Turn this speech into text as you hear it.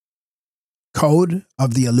Code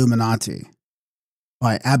of the Illuminati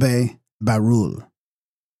by Abbe Barruel.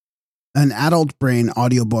 An adult brain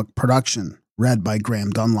audiobook production read by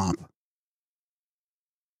Graham Dunlop.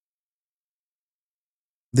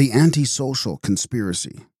 The Antisocial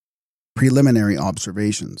Conspiracy. Preliminary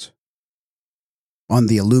Observations. On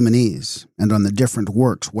the Illuminees and on the different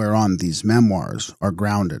works whereon these memoirs are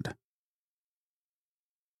grounded.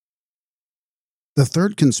 The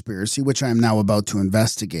third conspiracy which I am now about to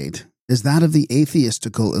investigate is that of the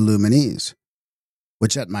atheistical Illuminees,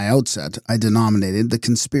 which at my outset I denominated the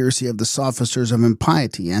conspiracy of the sophisters of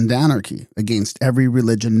impiety and anarchy against every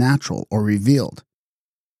religion natural or revealed,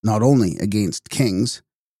 not only against kings,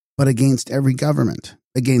 but against every government,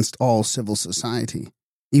 against all civil society,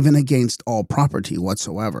 even against all property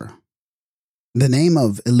whatsoever. The name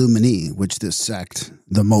of Illuminee, which this sect,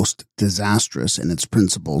 the most disastrous in its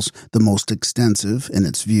principles, the most extensive in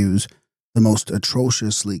its views, the most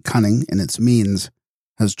atrociously cunning in its means,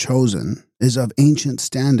 has chosen, is of ancient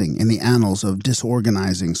standing in the annals of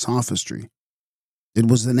disorganizing sophistry. It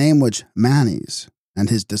was the name which Manes and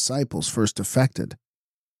his disciples first affected.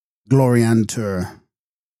 Gloriantur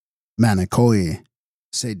Manicoi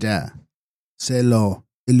sede, celo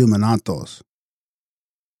Illuminatos.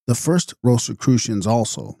 The first Rosicrucians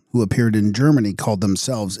also, who appeared in Germany, called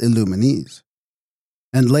themselves Illuminees.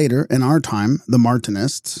 And later, in our time, the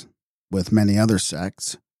Martinists, with many other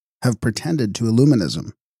sects, have pretended to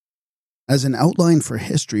Illuminism. As an outline for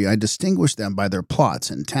history, I distinguish them by their plots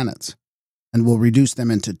and tenets, and will reduce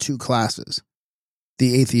them into two classes,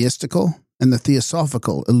 the atheistical and the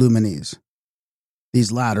theosophical Illuminees.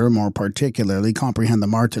 These latter more particularly comprehend the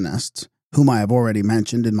Martinists, whom I have already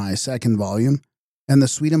mentioned in my second volume, and the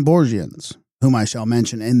Swedenborgians, whom I shall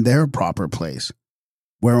mention in their proper place,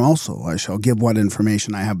 where also I shall give what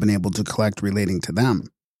information I have been able to collect relating to them.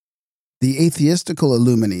 The atheistical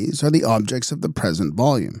Illuminees are the objects of the present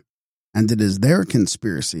volume, and it is their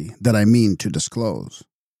conspiracy that I mean to disclose.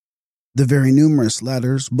 The very numerous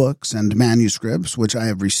letters, books, and manuscripts which I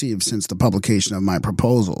have received since the publication of my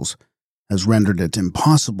proposals has rendered it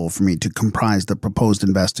impossible for me to comprise the proposed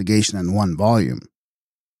investigation in one volume.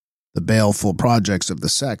 The baleful projects of the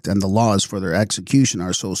sect and the laws for their execution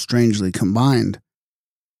are so strangely combined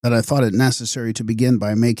that I thought it necessary to begin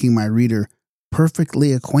by making my reader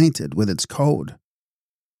perfectly acquainted with its code.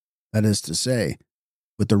 That is to say,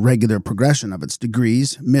 with the regular progression of its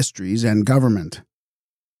degrees, mysteries, and government.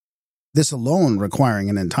 This alone requiring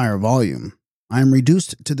an entire volume, I am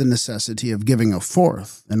reduced to the necessity of giving a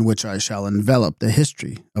fourth in which I shall envelop the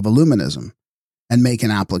history of Illuminism and make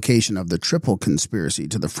an application of the triple conspiracy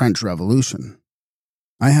to the French Revolution.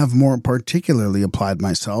 I have more particularly applied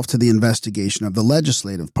myself to the investigation of the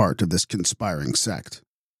legislative part of this conspiring sect,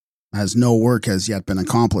 as no work has yet been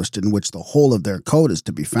accomplished in which the whole of their code is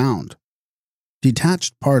to be found.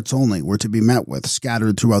 Detached parts only were to be met with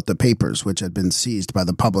scattered throughout the papers which had been seized by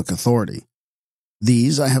the public authority.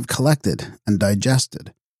 These I have collected and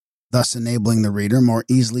digested, thus enabling the reader more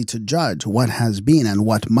easily to judge what has been and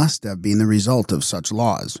what must have been the result of such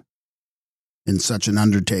laws. In such an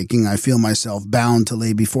undertaking, I feel myself bound to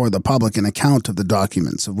lay before the public an account of the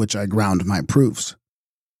documents of which I ground my proofs.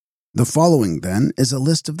 The following, then, is a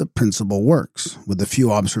list of the principal works, with a few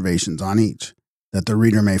observations on each, that the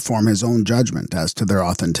reader may form his own judgment as to their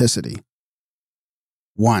authenticity.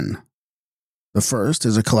 1. The first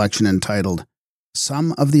is a collection entitled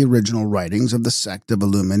Some of the Original Writings of the Sect of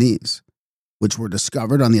Illuminees, which were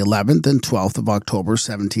discovered on the 11th and 12th of October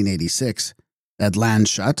 1786 at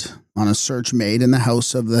Landshut on a search made in the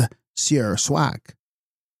house of the Sieur Swack,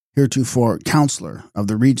 heretofore Councillor of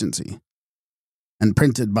the Regency, and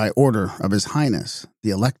printed by order of His Highness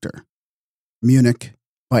the Elector, Munich,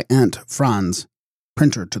 by Aunt Franz,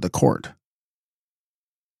 printer to the court.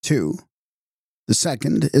 2. The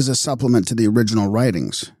second is a supplement to the original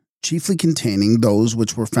writings, chiefly containing those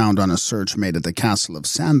which were found on a search made at the castle of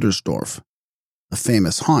Sandersdorf, a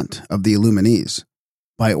famous haunt of the Illuminees,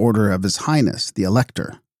 by order of His Highness the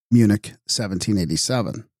Elector, Munich,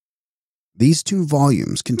 1787. These two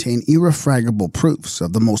volumes contain irrefragable proofs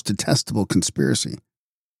of the most detestable conspiracy.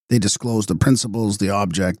 They disclose the principles, the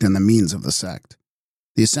object, and the means of the sect,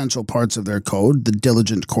 the essential parts of their code, the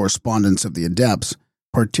diligent correspondence of the adepts,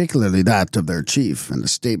 particularly that of their chief, and a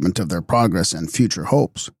statement of their progress and future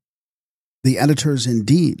hopes. The editors,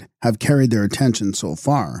 indeed, have carried their attention so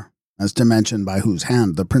far as to mention by whose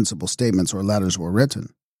hand the principal statements or letters were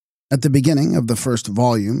written. At the beginning of the first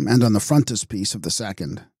volume, and on the frontispiece of the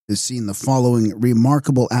second, is seen the following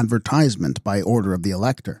remarkable advertisement by order of the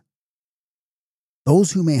Elector.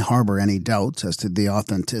 Those who may harbor any doubts as to the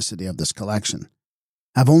authenticity of this collection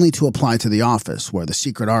have only to apply to the office where the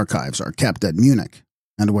secret archives are kept at Munich,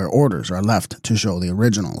 and where orders are left to show the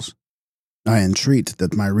originals. I entreat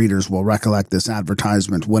that my readers will recollect this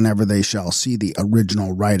advertisement whenever they shall see the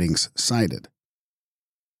original writings cited.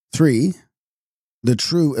 3. The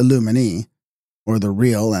true Illuminee, or the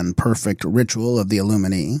real and perfect ritual of the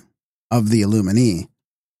Illuminee,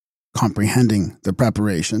 comprehending the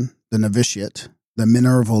preparation, the novitiate, the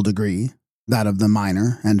minerval degree, that of the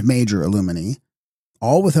minor and major Illuminee,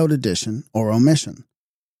 all without addition or omission.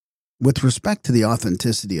 With respect to the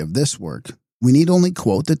authenticity of this work, we need only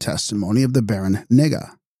quote the testimony of the Baron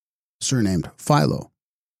Nigga, surnamed Philo,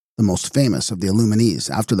 the most famous of the Illuminees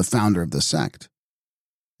after the founder of the sect,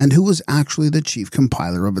 and who was actually the chief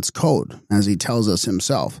compiler of its code, as he tells us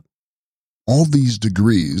himself. All these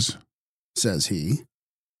degrees, says he,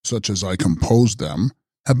 such as I composed them,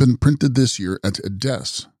 have been printed this year at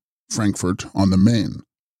Edesse, Frankfurt on the Main,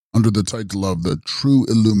 under the title of the True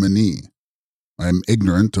Illuminee. I am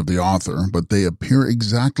ignorant of the author, but they appear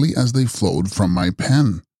exactly as they flowed from my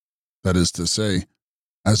pen, that is to say,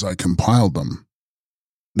 as I compiled them.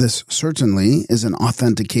 This certainly is an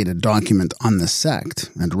authenticated document on the sect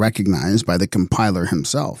and recognized by the compiler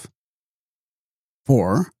himself.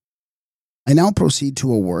 4. I now proceed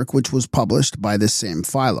to a work which was published by this same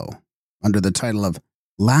Philo, under the title of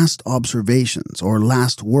Last Observations or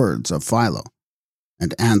Last Words of Philo,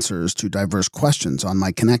 and answers to diverse questions on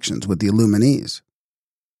my connections with the Illuminees.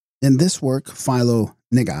 In this work, Philo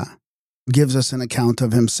Nigga gives us an account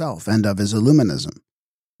of himself and of his Illuminism,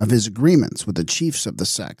 of his agreements with the chiefs of the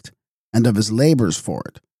sect, and of his labors for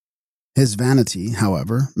it. His vanity,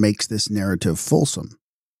 however, makes this narrative fulsome.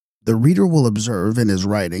 The reader will observe in his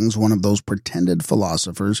writings one of those pretended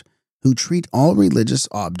philosophers who treat all religious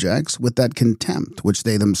objects with that contempt which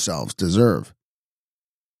they themselves deserve.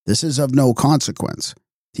 This is of no consequence.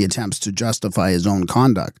 He attempts to justify his own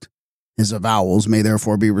conduct. His avowals may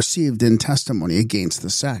therefore be received in testimony against the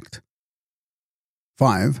sect.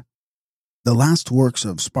 5. The last works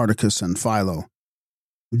of Spartacus and Philo,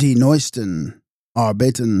 Die neuesten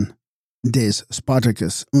Arbeiten des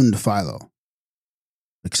Spartacus und Philo.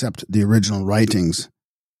 Except the original writings,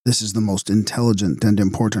 this is the most intelligent and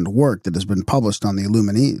important work that has been published on the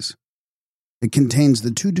Illuminees. It contains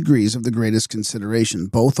the 2 degrees of the greatest consideration,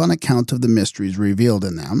 both on account of the mysteries revealed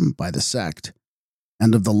in them by the sect,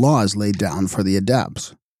 and of the laws laid down for the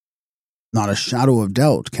adepts. Not a shadow of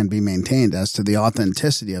doubt can be maintained as to the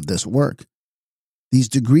authenticity of this work. These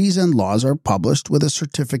degrees and laws are published with a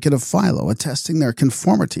certificate of Philo attesting their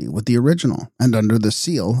conformity with the original and under the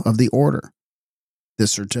seal of the order.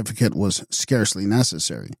 This certificate was scarcely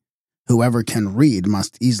necessary. Whoever can read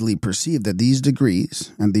must easily perceive that these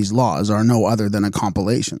degrees and these laws are no other than a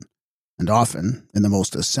compilation, and often, in the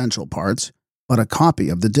most essential parts, but a copy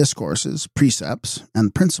of the discourses, precepts,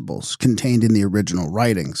 and principles contained in the original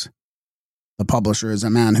writings. The publisher is a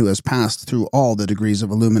man who has passed through all the degrees of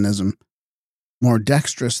Illuminism. More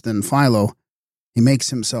dexterous than Philo, he makes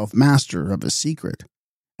himself master of a secret,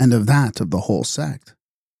 and of that of the whole sect.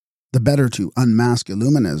 The better to unmask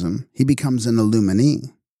Illuminism, he becomes an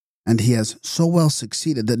Illuminee, and he has so well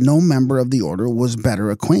succeeded that no member of the order was better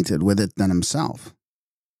acquainted with it than himself.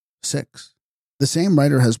 6. The same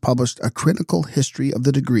writer has published a critical history of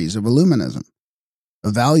the degrees of Illuminism,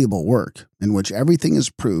 a valuable work in which everything is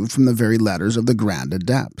proved from the very letters of the grand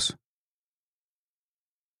adepts.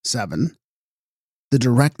 7. The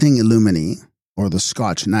Directing Illuminee, or the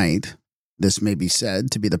Scotch Knight, this may be said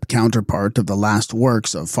to be the counterpart of the last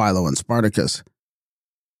works of Philo and Spartacus.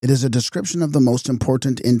 It is a description of the most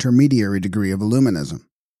important intermediary degree of Illuminism.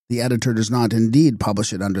 The editor does not indeed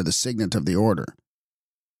publish it under the signet of the order.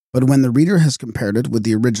 But when the reader has compared it with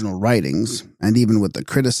the original writings, and even with the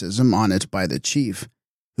criticism on it by the chief,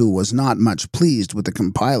 who was not much pleased with the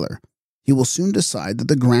compiler, he will soon decide that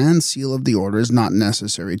the grand seal of the order is not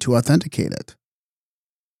necessary to authenticate it.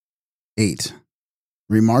 8.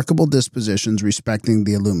 Remarkable dispositions respecting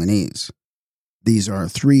the Illuminees. These are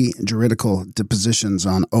 3 juridical depositions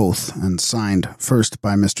on oath and signed first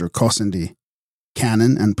by Mr. Cossendy,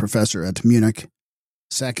 canon and professor at Munich,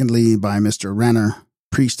 secondly by Mr. Renner,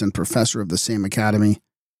 priest and professor of the same academy,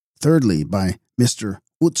 thirdly by Mr.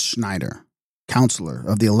 Utzschneider, counselor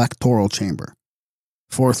of the electoral chamber,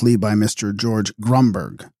 fourthly by Mr. George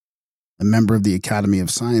Grumberg, a member of the Academy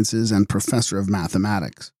of Sciences and professor of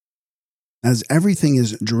mathematics. As everything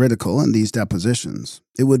is juridical in these depositions,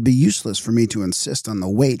 it would be useless for me to insist on the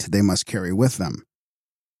weight they must carry with them.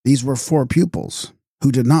 These were 4 pupils,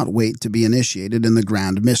 who did not wait to be initiated in the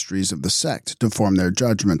grand mysteries of the sect to form their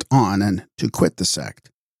judgment on and to quit the sect.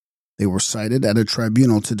 They were cited at a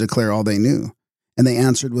tribunal to declare all they knew, and they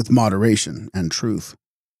answered with moderation and truth.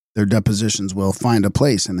 Their depositions will find a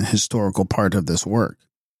place in the historical part of this work.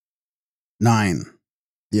 9.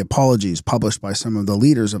 The apologies published by some of the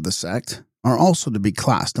leaders of the sect are also to be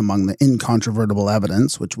classed among the incontrovertible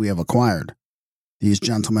evidence which we have acquired. These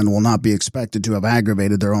gentlemen will not be expected to have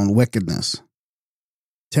aggravated their own wickedness.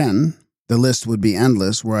 10. The list would be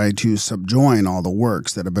endless were I to subjoin all the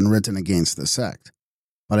works that have been written against the sect.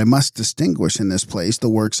 But I must distinguish in this place the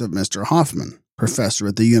works of Mr. Hoffman, professor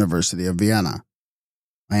at the University of Vienna.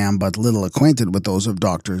 I am but little acquainted with those of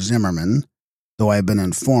Dr. Zimmermann, though I have been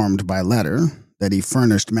informed by letter that he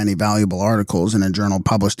furnished many valuable articles in a journal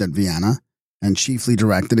published at Vienna and chiefly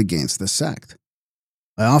directed against the sect.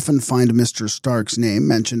 I often find Mr. Stark's name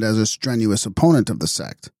mentioned as a strenuous opponent of the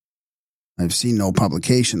sect. I have seen no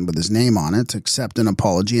publication with his name on it except an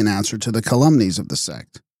apology in answer to the calumnies of the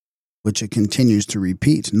sect, which it continues to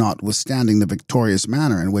repeat, notwithstanding the victorious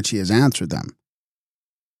manner in which he has answered them.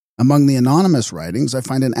 Among the anonymous writings, I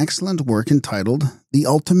find an excellent work entitled The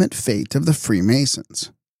Ultimate Fate of the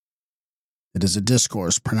Freemasons. It is a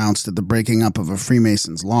discourse pronounced at the breaking up of a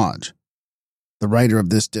Freemason's lodge. The writer of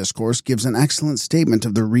this discourse gives an excellent statement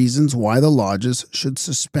of the reasons why the lodges should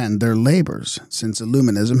suspend their labors, since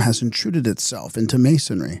Illuminism has intruded itself into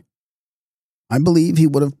Masonry. I believe he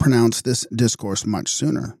would have pronounced this discourse much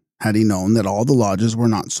sooner, had he known that all the lodges were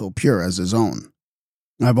not so pure as his own.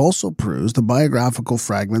 I have also perused the biographical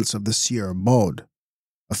fragments of the Sieur Baude,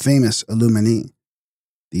 a famous Illuminee.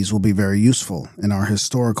 These will be very useful in our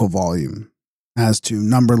historical volume. As to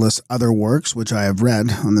numberless other works which I have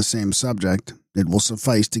read on the same subject, it will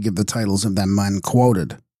suffice to give the titles of them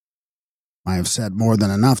unquoted. I have said more than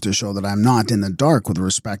enough to show that I am not in the dark with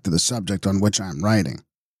respect to the subject on which I am writing.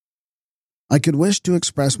 I could wish to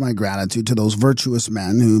express my gratitude to those virtuous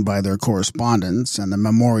men who, by their correspondence and the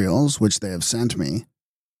memorials which they have sent me,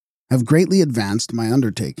 have greatly advanced my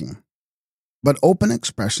undertaking. But open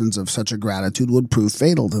expressions of such a gratitude would prove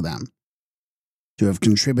fatal to them. To have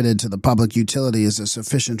contributed to the public utility is a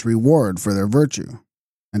sufficient reward for their virtue,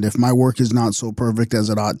 and if my work is not so perfect as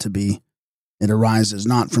it ought to be, it arises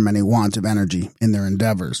not from any want of energy in their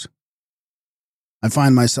endeavors. I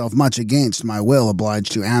find myself much against my will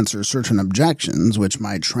obliged to answer certain objections which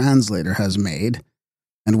my translator has made,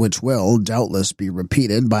 and which will doubtless be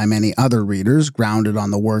repeated by many other readers grounded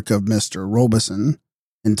on the work of Mr. Robeson,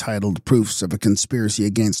 entitled Proofs of a Conspiracy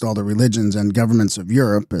Against All the Religions and Governments of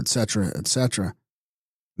Europe, etc., etc.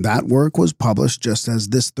 That work was published just as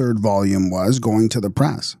this third volume was going to the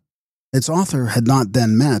press. Its author had not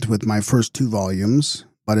then met with my first 2 volumes,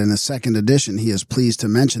 but in a second edition he is pleased to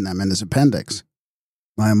mention them in his appendix.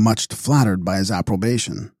 I am much flattered by his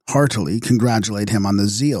approbation, heartily congratulate him on the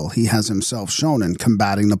zeal he has himself shown in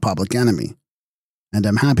combating the public enemy, and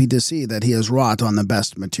am happy to see that he has wrought on the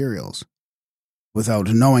best materials. Without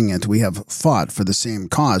knowing it, we have fought for the same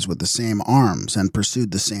cause with the same arms and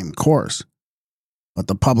pursued the same course. But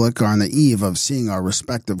the public are on the eve of seeing our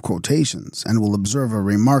respective quotations, and will observe a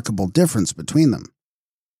remarkable difference between them.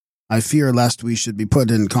 I fear lest we should be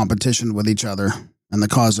put in competition with each other, and the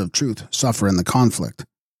cause of truth suffer in the conflict.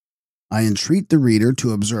 I entreat the reader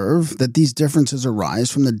to observe that these differences arise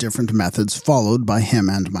from the different methods followed by him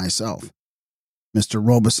and myself. Mr.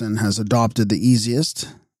 Robeson has adopted the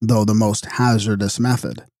easiest, though the most hazardous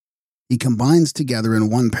method. He combines together in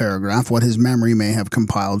one paragraph what his memory may have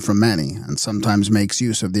compiled from many, and sometimes makes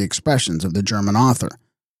use of the expressions of the German author,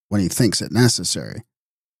 when he thinks it necessary.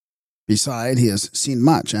 Beside, he has seen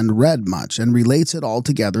much and read much, and relates it all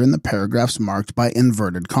together in the paragraphs marked by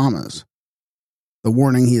inverted commas. The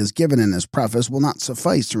warning he has given in his preface will not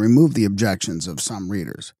suffice to remove the objections of some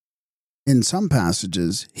readers. In some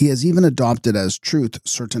passages, he has even adopted as truth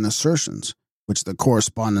certain assertions, which the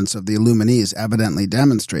correspondents of the Illuminees evidently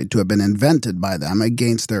demonstrate to have been invented by them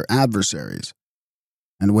against their adversaries,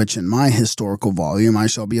 and which in my historical volume I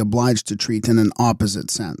shall be obliged to treat in an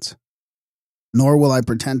opposite sense. Nor will I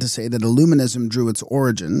pretend to say that Illuminism drew its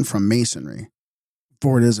origin from Masonry,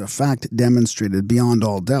 for it is a fact demonstrated beyond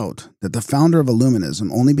all doubt that the founder of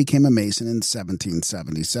Illuminism only became a Mason in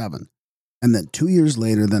 1777, and that 2 years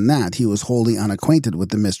later than that he was wholly unacquainted with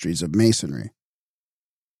the mysteries of Masonry.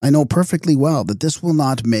 I know perfectly well that this will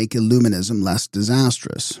not make Illuminism less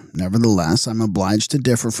disastrous. Nevertheless, I am obliged to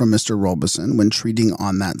differ from Mr. Robeson when treating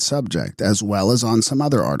on that subject, as well as on some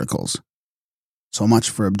other articles. So much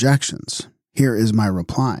for objections. Here is my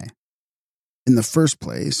reply. In the first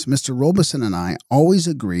place, Mr. Robeson and I always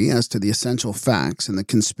agree as to the essential facts in the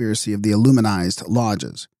conspiracy of the Illuminized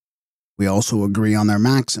lodges. We also agree on their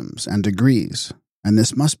maxims and degrees, and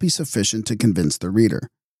this must be sufficient to convince the reader.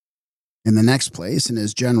 In the next place, in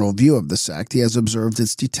his general view of the sect, he has observed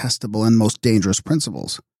its detestable and most dangerous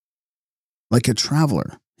principles. Like a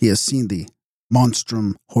traveler, he has seen the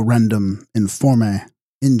monstrum horrendum informe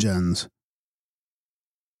ingens,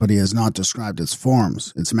 but he has not described its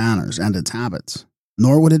forms, its manners, and its habits.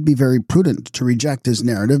 Nor would it be very prudent to reject his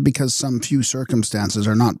narrative because some few circumstances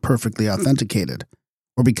are not perfectly authenticated,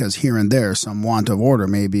 or because here and there some want of order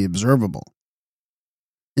may be observable.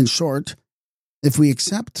 In short, if we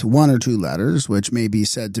accept one or two letters, which may be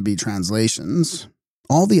said to be translations,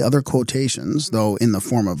 all the other quotations, though in the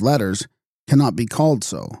form of letters, cannot be called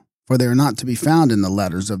so, for they are not to be found in the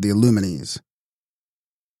letters of the Illuminees.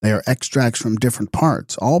 They are extracts from different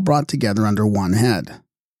parts, all brought together under one head.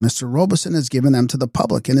 Mr. Robeson has given them to the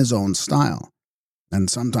public in his own style, and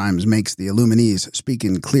sometimes makes the Illuminees speak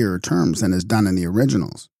in clearer terms than is done in the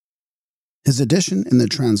originals. His edition in the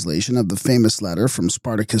translation of the famous letter from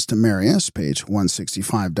Spartacus to Marius, page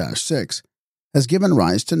 165-6, has given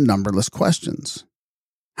rise to numberless questions.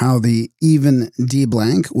 How the even D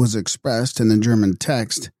blank was expressed in the German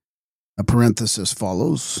text, a parenthesis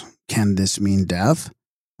follows, can this mean death?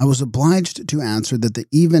 I was obliged to answer that the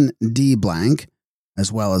even D blank,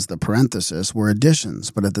 as well as the parenthesis, were additions,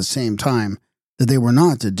 but at the same time that they were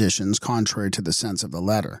not additions contrary to the sense of the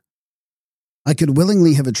letter. I could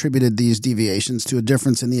willingly have attributed these deviations to a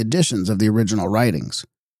difference in the additions of the original writings.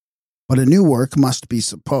 But a new work must be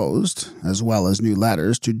supposed, as well as new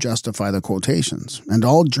letters, to justify the quotations, and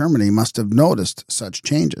all Germany must have noticed such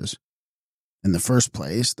changes. In the first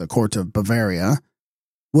place, the court of Bavaria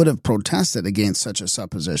would have protested against such a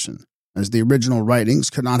supposition, as the original writings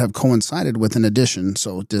could not have coincided with an edition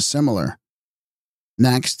so dissimilar.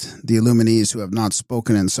 Next, the Illuminees who have not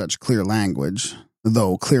spoken in such clear language,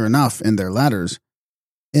 though clear enough in their letters.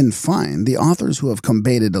 In fine, the authors who have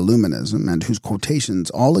combated Illuminism and whose quotations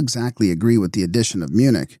all exactly agree with the edition of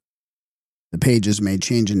Munich. The pages may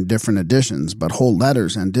change in different editions, but whole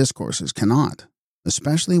letters and discourses cannot,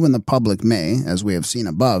 especially when the public may, as we have seen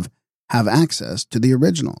above, have access to the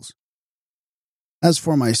originals. As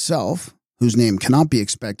for myself, whose name cannot be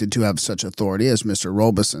expected to have such authority as Mr.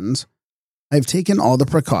 Robeson's, I have taken all the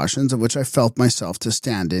precautions of which I felt myself to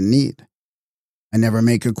stand in need. I never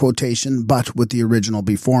make a quotation but with the original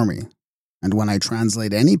before me, and when I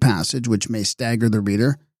translate any passage which may stagger the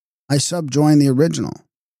reader, I subjoin the original,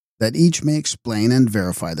 that each may explain and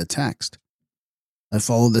verify the text. I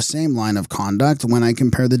follow the same line of conduct when I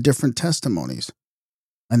compare the different testimonies.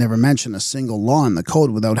 I never mention a single law in the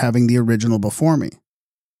code without having the original before me,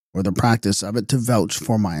 or the practice of it to vouch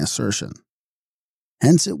for my assertion.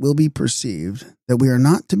 Hence it will be perceived that we are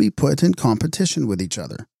not to be put in competition with each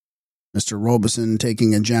other, Mr. Robeson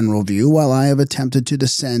taking a general view while I have attempted to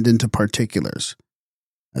descend into particulars.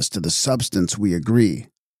 As to the substance we agree.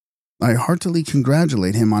 I heartily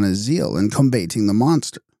congratulate him on his zeal in combating the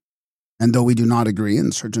monster, and though we do not agree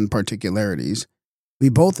in certain particularities, we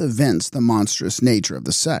both evince the monstrous nature of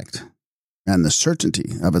the sect, and the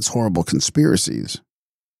certainty of its horrible conspiracies.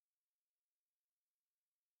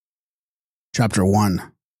 Chapter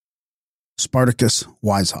 1.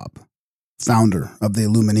 Spartacus-Weishaupt, founder of the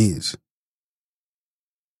Illuminees.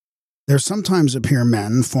 There sometimes appear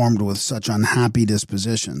men formed with such unhappy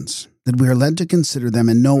dispositions that we are led to consider them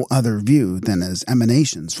in no other view than as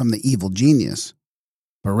emanations from the evil genius,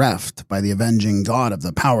 bereft by the avenging God of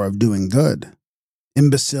the power of doing good.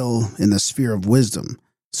 Imbecile in the sphere of wisdom,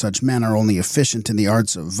 such men are only efficient in the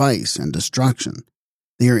arts of vice and destruction.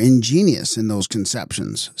 They are ingenious in those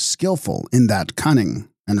conceptions, skillful in that cunning,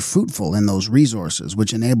 and fruitful in those resources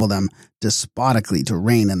which enable them despotically to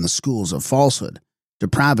reign in the schools of falsehood,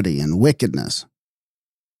 depravity, and wickedness.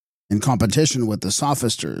 In competition with the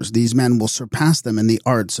sophisters, these men will surpass them in the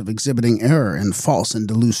arts of exhibiting error in false and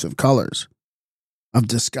delusive colors, of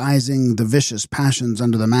disguising the vicious passions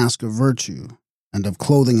under the mask of virtue, and of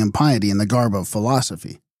clothing impiety in the garb of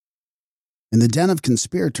philosophy. In the den of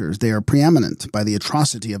conspirators they are preeminent by the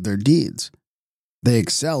atrocity of their deeds. They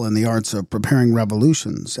excel in the arts of preparing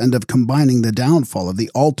revolutions and of combining the downfall of the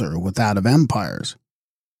altar with that of empires.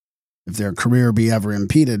 If their career be ever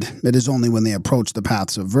impeded, it is only when they approach the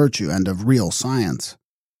paths of virtue and of real science.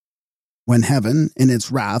 When heaven, in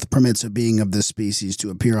its wrath, permits a being of this species to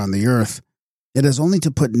appear on the earth, it is only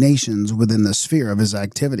to put nations within the sphere of his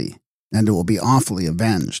activity, and it will be awfully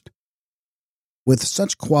avenged. With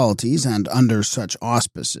such qualities and under such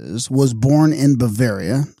auspices was born in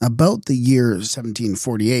Bavaria, about the year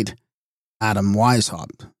 1748, Adam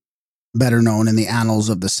Weishaupt, better known in the annals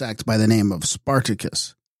of the sect by the name of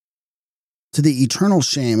Spartacus. To the eternal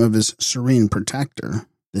shame of his serene protector,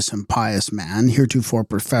 this impious man, heretofore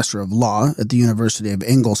professor of law at the University of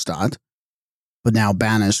Ingolstadt, but now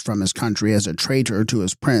banished from his country as a traitor to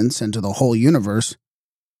his prince and to the whole universe,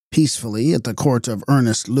 peacefully at the court of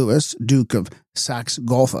Ernest Louis, Duke of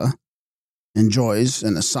Saxe-Gotha, enjoys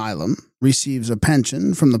an asylum, receives a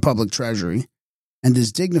pension from the public treasury, and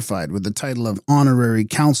is dignified with the title of honorary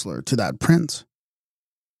counselor to that prince.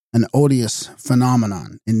 An odious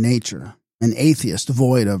phenomenon in nature, an atheist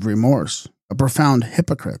void of remorse, a profound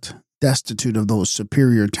hypocrite, destitute of those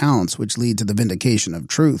superior talents which lead to the vindication of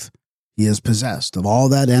truth. He is possessed of all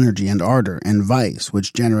that energy and ardor and vice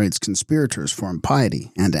which generates conspirators for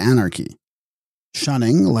impiety and anarchy.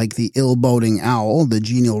 Shunning, like the ill-boding owl, the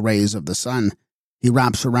genial rays of the sun, he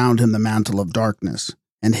wraps around him the mantle of darkness,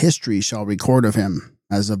 and history shall record of him,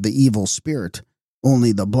 as of the evil spirit,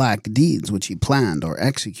 only the black deeds which he planned or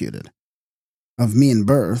executed. Of mean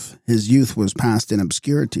birth, his youth was passed in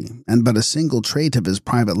obscurity, and but a single trait of his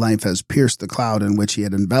private life has pierced the cloud in which he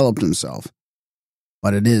had enveloped himself.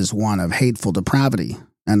 But it is one of hateful depravity,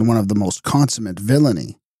 and one of the most consummate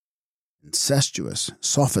villainy. Incestuous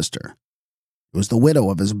sophister. It was the widow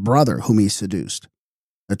of his brother whom he seduced.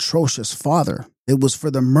 Atrocious father, it was for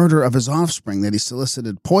the murder of his offspring that he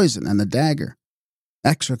solicited poison and the dagger.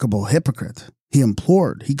 Execrable hypocrite, he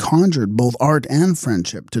implored, he conjured both art and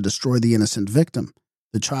friendship to destroy the innocent victim,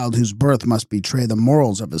 the child whose birth must betray the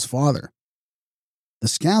morals of his father. The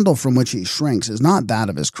scandal from which he shrinks is not that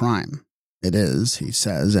of his crime. It is, he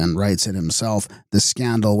says and writes it himself, the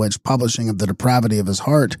scandal which, publishing of the depravity of his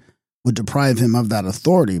heart, would deprive him of that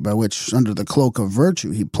authority by which, under the cloak of virtue,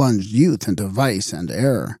 he plunged youth into vice and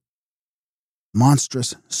error.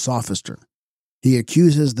 Monstrous sophister. He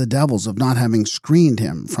accuses the devils of not having screened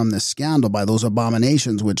him from this scandal by those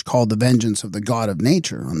abominations which called the vengeance of the God of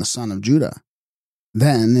nature on the son of Judah.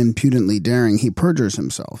 Then, impudently daring, he perjures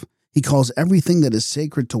himself. He calls everything that is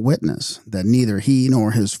sacred to witness that neither he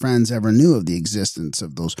nor his friends ever knew of the existence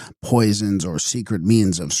of those poisons or secret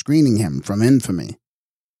means of screening him from infamy,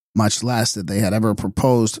 much less that they had ever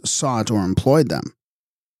proposed, sought, or employed them.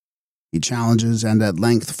 He challenges and at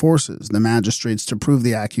length forces the magistrates to prove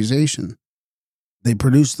the accusation. They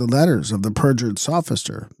produce the letters of the perjured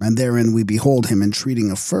sophister, and therein we behold him entreating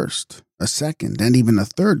a first, a second, and even a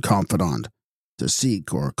third confidant to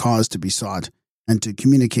seek or cause to be sought, and to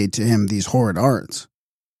communicate to him these horrid arts.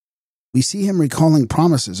 We see him recalling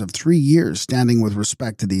promises of 3 years standing with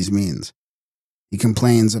respect to these means. He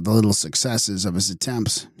complains of the little successes of his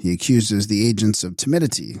attempts. He accuses the agents of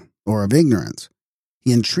timidity or of ignorance.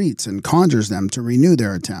 He entreats and conjures them to renew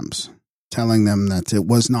their attempts, telling them that it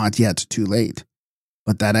was not yet too late,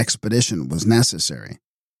 but that expedition was necessary.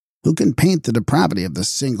 Who can paint the depravity of this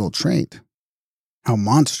single trait? How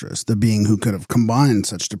monstrous the being who could have combined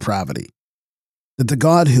such depravity! That the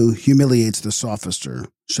God who humiliates the sophister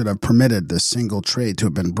should have permitted this single trait to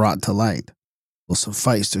have been brought to light will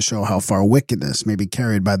suffice to show how far wickedness may be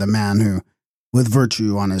carried by the man who, with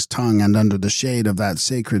virtue on his tongue and under the shade of that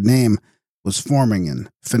sacred name, was forming and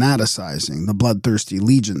fanaticizing the bloodthirsty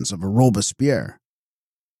legions of a Robespierre.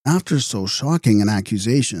 After so shocking an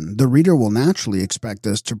accusation, the reader will naturally expect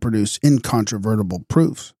us to produce incontrovertible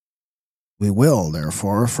proofs. We will,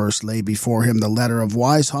 therefore, first lay before him the letter of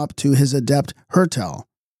Weishaupt to his adept Hertel.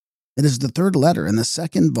 It is the third letter in the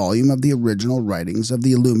second volume of the original writings of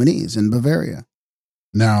the Illuminees in Bavaria.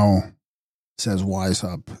 Now, says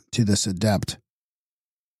Weishaupt to this adept,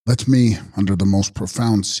 let me, under the most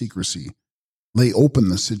profound secrecy, lay open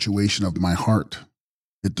the situation of my heart.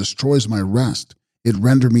 It destroys my rest. It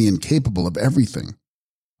renders me incapable of everything.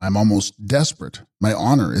 I am almost desperate. My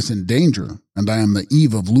honor is in danger, and I am the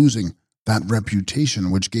eve of losing that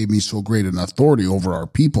reputation which gave me so great an authority over our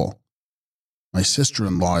people. My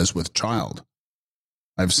sister-in-law is with child.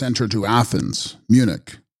 I have sent her to Athens,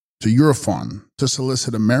 Munich, to Eurofon, to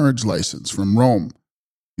solicit a marriage license from Rome.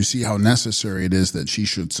 You see how necessary it is that she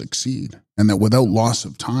should succeed, and that without loss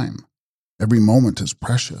of time. Every moment is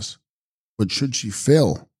precious. But should she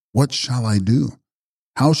fail, what shall I do?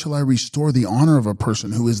 How shall I restore the honor of a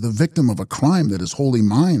person who is the victim of a crime that is wholly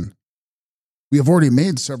mine? We have already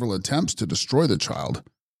made several attempts to destroy the child.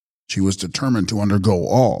 She was determined to undergo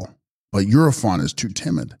all, but Eurofon is too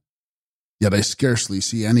timid. Yet I scarcely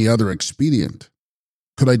see any other expedient.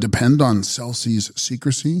 Could I depend on Celsi's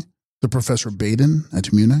secrecy, the Professor Baden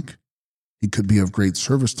at Munich? He could be of great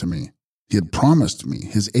service to me. He had promised me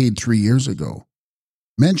his aid 3 years ago.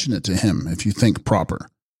 Mention it to him if you think proper.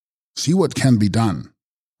 See what can be done.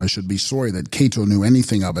 I should be sorry that Cato knew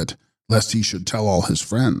anything of it, lest he should tell all his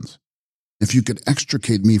friends. If you could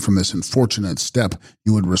extricate me from this unfortunate step,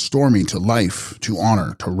 you would restore me to life, to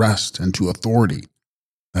honor, to rest, and to authority.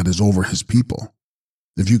 That is over his people.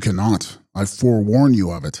 If you cannot, I forewarn you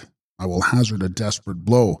of it. I will hazard a desperate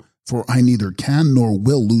blow, for I neither can nor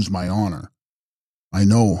will lose my honor. I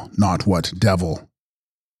know not what devil.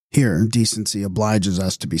 Here, decency obliges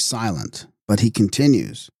us to be silent, but he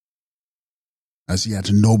continues. As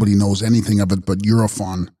yet nobody knows anything of it but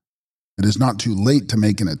Europhon. It is not too late to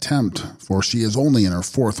make an attempt, for she is only in her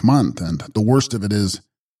 4th month, and the worst of it is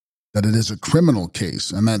that it is a criminal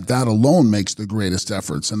case, and that alone makes the greatest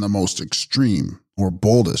efforts and the most extreme or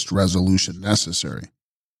boldest resolution necessary.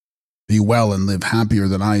 Be well and live happier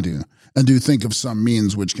than I do, and do think of some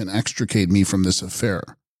means which can extricate me from this affair.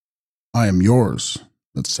 I am yours,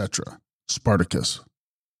 etc. Spartacus.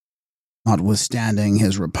 Notwithstanding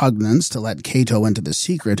his repugnance to let Cato into the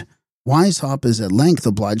secret, Weishaupt is at length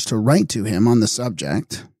obliged to write to him on the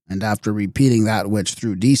subject, and after repeating that which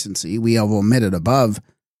through decency we have omitted above,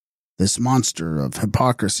 this monster of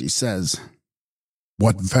hypocrisy says,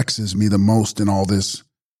 What vexes me the most in all this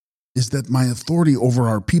is that my authority over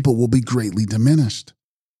our people will be greatly diminished,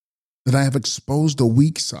 that I have exposed a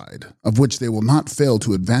weak side, of which they will not fail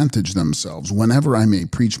to advantage themselves whenever I may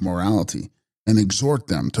preach morality and exhort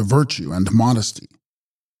them to virtue and modesty.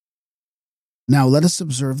 Now let us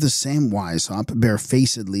observe the same Weishaupt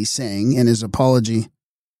barefacedly saying in his apology,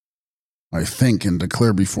 I think and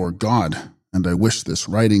declare before God, and I wish this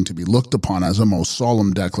writing to be looked upon as a most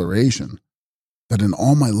solemn declaration, that in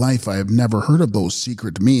all my life I have never heard of those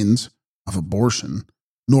secret means of abortion,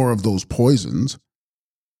 nor of those poisons,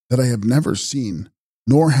 that I have never seen,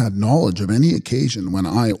 nor had knowledge of any occasion when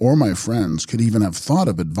I or my friends could even have thought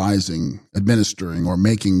of advising, administering, or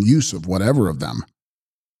making use of whatever of them.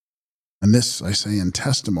 And this I say in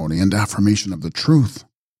testimony and affirmation of the truth.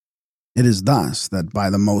 It is thus that by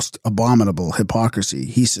the most abominable hypocrisy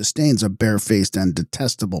he sustains a barefaced and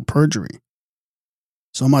detestable perjury.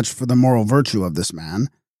 So much for the moral virtue of this man,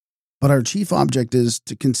 but our chief object is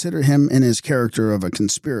to consider him in his character of a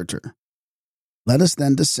conspirator. Let us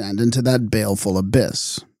then descend into that baleful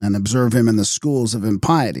abyss, and observe him in the schools of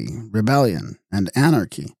impiety, rebellion, and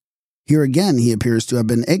anarchy. Here again he appears to have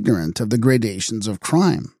been ignorant of the gradations of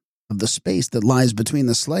crime, of the space that lies between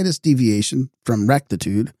the slightest deviation from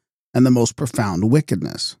rectitude and the most profound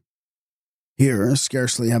wickedness. Here,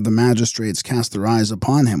 scarcely have the magistrates cast their eyes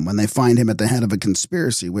upon him when they find him at the head of a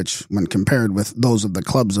conspiracy which, when compared with those of the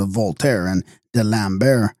clubs of Voltaire and de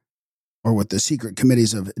Lambert, or with the secret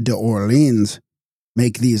committees of d'Orleans,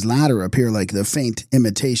 make these latter appear like the faint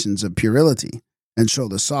imitations of puerility, and show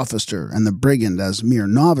the sophister and the brigand as mere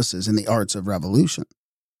novices in the arts of revolution.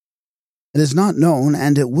 It is not known,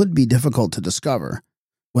 and it would be difficult to discover,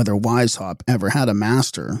 whether Weishaupt ever had a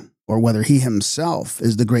master, or whether he himself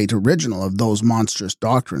is the great original of those monstrous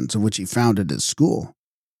doctrines of which he founded his school.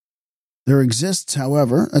 There exists,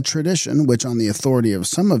 however, a tradition which, on the authority of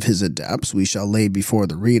some of his adepts, we shall lay before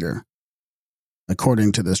the reader.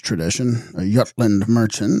 According to this tradition, a Jutland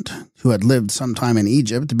merchant, who had lived some time in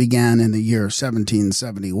Egypt, began in the year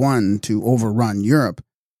 1771 to overrun Europe,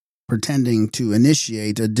 pretending to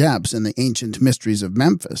initiate adepts in the ancient mysteries of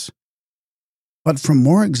Memphis. But from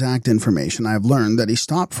more exact information I have learned that he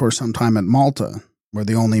stopped for some time at Malta, where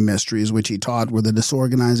the only mysteries which he taught were the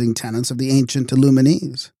disorganizing tenets of the ancient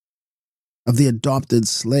Illuminees, of the adopted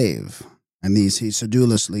slave, and these he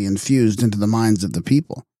sedulously infused into the minds of the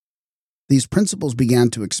people. These principles began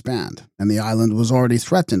to expand, and the island was already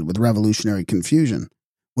threatened with revolutionary confusion,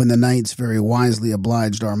 when the knights very wisely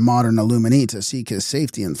obliged our modern Illuminee to seek his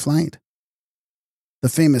safety in flight. The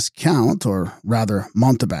famous Count, or rather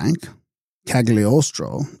Mountebank,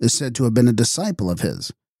 Cagliostro, is said to have been a disciple of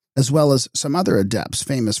his, as well as some other adepts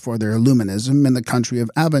famous for their Illuminism in the country of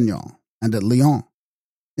Avignon and at Lyon.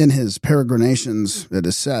 In his peregrinations, it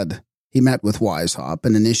is said, he met with Weishaupt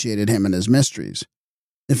and initiated him in his mysteries.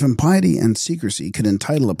 If impiety and secrecy could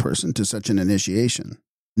entitle a person to such an initiation,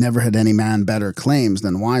 never had any man better claims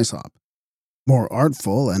than Weishaupt. More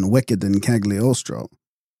artful and wicked than Cagliostro,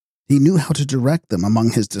 he knew how to direct them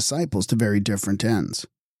among his disciples to very different ends.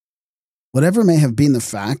 Whatever may have been the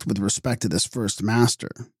fact with respect to this first master,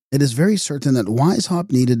 it is very certain that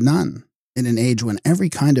Weishaupt needed none. In an age when every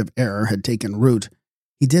kind of error had taken root,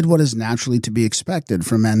 he did what is naturally to be expected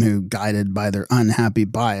from men who, guided by their unhappy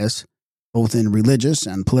bias, both in religious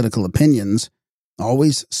and political opinions,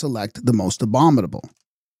 always select the most abominable.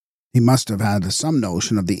 He must have had some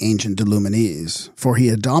notion of the ancient Illuminees, for he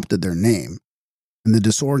adopted their name, and the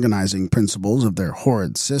disorganizing principles of their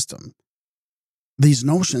horrid system. These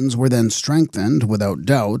notions were then strengthened, without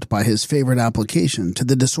doubt, by his favorite application to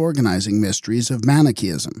the disorganizing mysteries of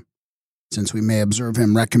Manichaeism, since we may observe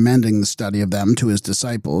him recommending the study of them to his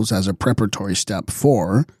disciples as a preparatory step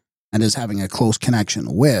for, and as having a close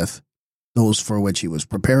connection with, those for which he was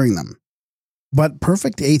preparing them. But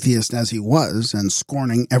perfect atheist as he was, and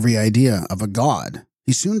scorning every idea of a god,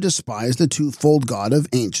 he soon despised the twofold god of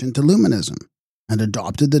ancient Illuminism, and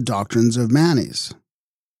adopted the doctrines of Manes,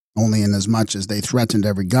 only inasmuch as they threatened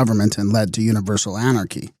every government and led to universal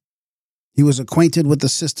anarchy. He was acquainted with the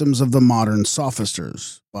systems of the modern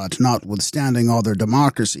sophisters, but notwithstanding all their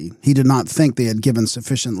democracy, he did not think they had given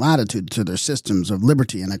sufficient latitude to their systems of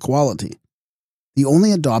liberty and equality. He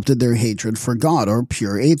only adopted their hatred for God or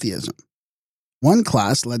pure atheism. One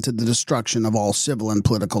class led to the destruction of all civil and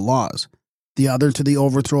political laws, the other to the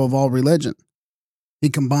overthrow of all religion. He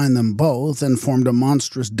combined them both and formed a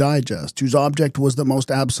monstrous digest whose object was the most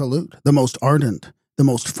absolute, the most ardent, the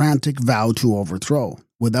most frantic vow to overthrow,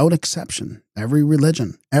 without exception, every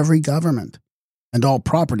religion, every government, and all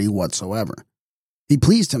property whatsoever. He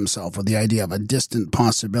pleased himself with the idea of a distant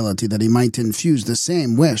possibility that he might infuse the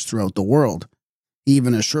same wish throughout the world. He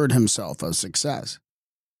even assured himself of success.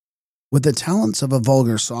 With the talents of a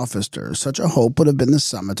vulgar sophister, such a hope would have been the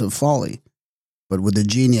summit of folly. But with a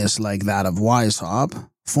genius like that of Weishaupt,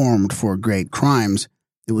 formed for great crimes,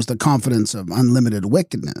 it was the confidence of unlimited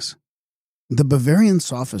wickedness. The Bavarian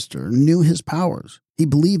sophister knew his powers. He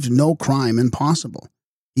believed no crime impossible.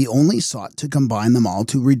 He only sought to combine them all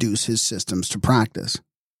to reduce his systems to practice.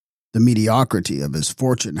 The mediocrity of his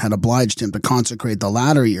fortune had obliged him to consecrate the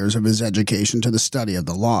latter years of his education to the study of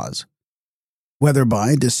the laws. Whether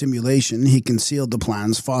by dissimulation he concealed the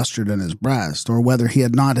plans fostered in his breast, or whether he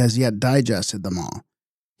had not as yet digested them all,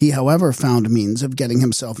 he however found means of getting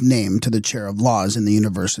himself named to the chair of laws in the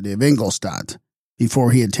University of Ingolstadt, before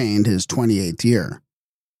he attained his 28th year.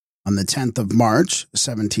 On the 10th of March,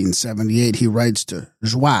 1778, he writes to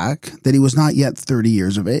Jouac that he was not yet 30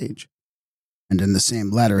 years of age. And in the same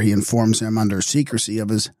letter he informs him under secrecy of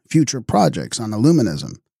his future projects on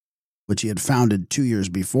Illuminism, which he had founded 2 years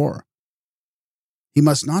before. He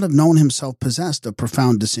must not have known himself possessed of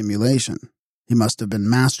profound dissimulation. He must have been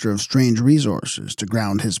master of strange resources to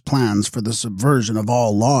ground his plans for the subversion of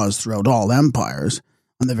all laws throughout all empires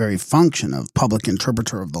on the very function of public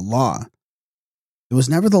interpreter of the law. It was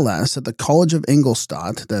nevertheless at the College of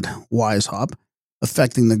Ingolstadt that Weishaupt,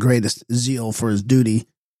 affecting the greatest zeal for his duty,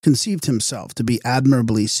 conceived himself to be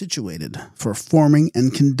admirably situated for forming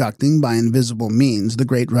and conducting by invisible means the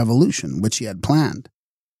great revolution which he had planned.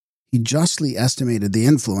 He justly estimated the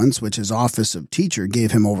influence which his office of teacher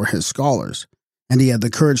gave him over his scholars, and he had the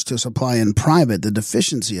courage to supply in private the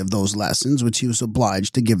deficiency of those lessons which he was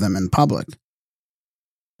obliged to give them in public.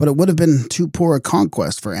 But it would have been too poor a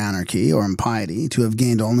conquest for anarchy or impiety to have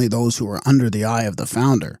gained only those who were under the eye of the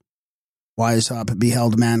founder. Weishaupt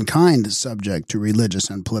beheld mankind subject to religious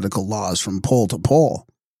and political laws from pole to pole,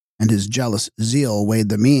 and his jealous zeal weighed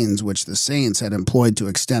the means which the saints had employed to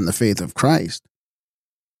extend the faith of Christ.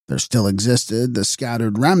 There still existed the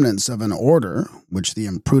scattered remnants of an order which the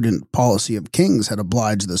imprudent policy of kings had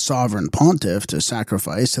obliged the sovereign pontiff to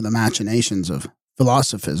sacrifice to the machinations of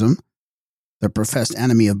philosophism, the professed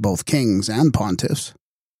enemy of both kings and pontiffs.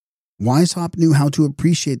 Weishaupt knew how to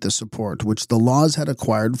appreciate the support which the laws had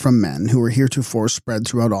acquired from men who were heretofore spread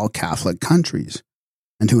throughout all Catholic countries,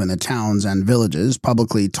 and who in the towns and villages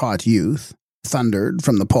publicly taught youth, thundered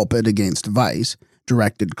from the pulpit against vice,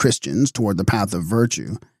 directed Christians toward the path of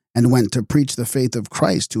virtue, and went to preach the faith of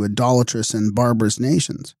Christ to idolatrous and barbarous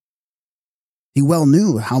nations. He well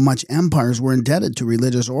knew how much empires were indebted to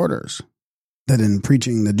religious orders, that in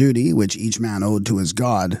preaching the duty which each man owed to his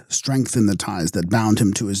God strengthened the ties that bound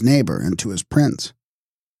him to his neighbor and to his prince.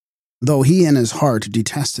 Though he in his heart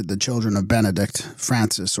detested the children of Benedict,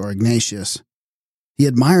 Francis, or Ignatius, he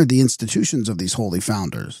admired the institutions of these holy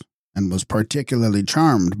founders, and was particularly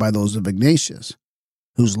charmed by those of Ignatius,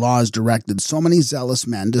 whose laws directed so many zealous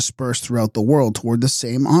men dispersed throughout the world toward the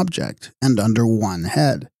same object and under one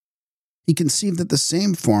head. He conceived that the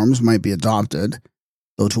same forms might be adopted,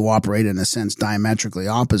 though to operate in a sense diametrically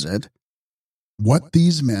opposite. "What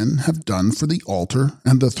these men have done for the altar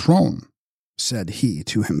and the throne," said he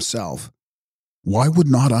to himself, "why would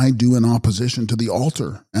not I do in opposition to the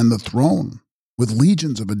altar and the throne, with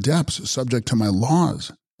legions of adepts subject to my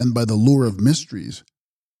laws and by the lure of mysteries?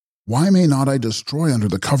 Why may not I destroy under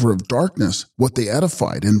the cover of darkness what they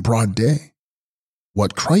edified in broad day?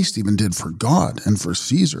 What Christ even did for God and for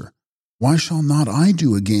Caesar, why shall not I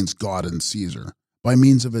do against God and Caesar, by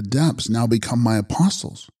means of adepts now become my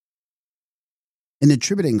apostles?" In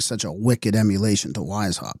attributing such a wicked emulation to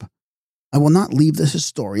Weishaupt, I will not leave the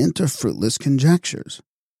historian to fruitless conjectures.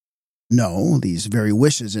 No, these very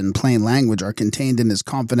wishes in plain language are contained in his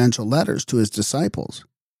confidential letters to his disciples,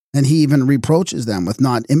 and he even reproaches them with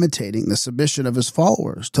not imitating the submission of his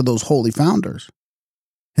followers to those holy founders.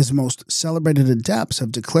 His most celebrated adepts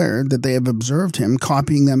have declared that they have observed him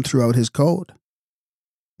copying them throughout his code.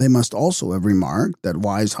 They must also have remarked that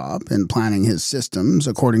Weishaupt, in planning his systems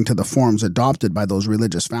according to the forms adopted by those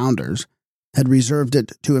religious founders, had reserved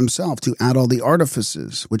it to himself to add all the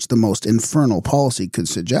artifices which the most infernal policy could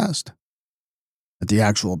suggest. At the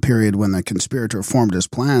actual period when the conspirator formed his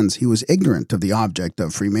plans, he was ignorant of the object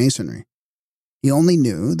of Freemasonry. He only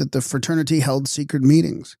knew that the fraternity held secret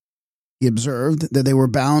meetings. He observed that they were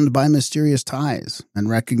bound by mysterious ties and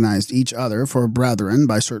recognized each other for brethren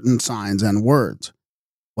by certain signs and words,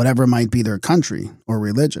 whatever might be their country or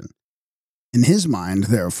religion. In his mind,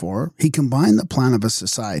 therefore, he combined the plan of a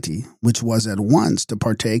society which was at once to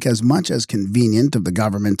partake as much as convenient of the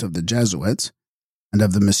government of the Jesuits and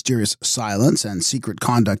of the mysterious silence and secret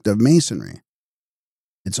conduct of Masonry.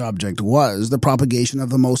 Its object was the propagation of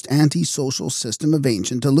the most anti-social system of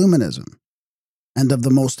ancient Illuminism, and of the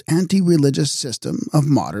most anti-religious system of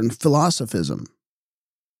modern philosophism.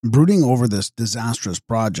 Brooding over this disastrous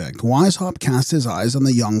project, Weishaupt cast his eyes on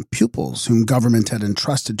the young pupils whom government had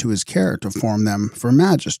entrusted to his care to form them for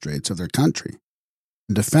magistrates of their country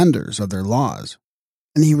and defenders of their laws,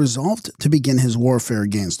 and he resolved to begin his warfare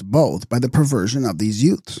against both by the perversion of these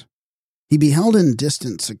youths. He beheld in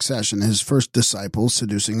distant succession his first disciples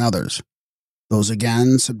seducing others, those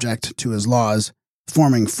again subject to his laws,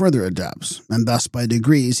 forming further adepts, and thus by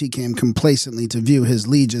degrees he came complacently to view his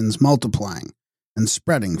legions multiplying and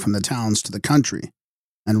spreading from the towns to the country,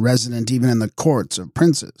 and resident even in the courts of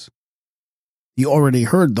princes. He already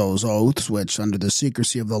heard those oaths which, under the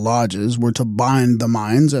secrecy of the lodges, were to bind the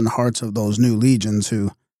minds and hearts of those new legions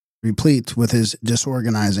who, replete with his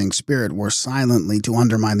disorganizing spirit, were silently to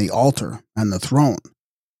undermine the altar and the throne.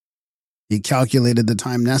 He calculated the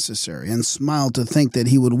time necessary and smiled to think that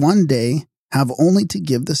he would one day have only to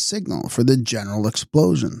give the signal for the general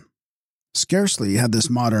explosion. Scarcely had this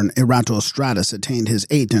modern Eratosthenes attained his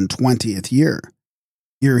 28th year,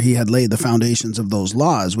 ere he had laid the foundations of those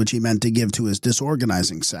laws which he meant to give to his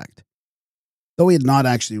disorganizing sect. Though he had not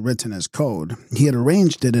actually written his code, he had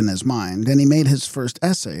arranged it in his mind, and he made his first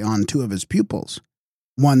essay on two of his pupils,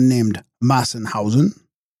 one named Massenhausen,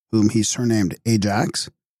 whom he surnamed Ajax,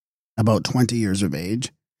 about 20 years of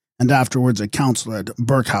age, and afterwards a counselor at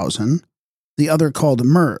Burghausen, the other called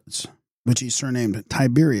Merz, which he surnamed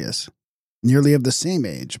Tiberius, nearly of the same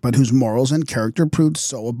age, but whose morals and character proved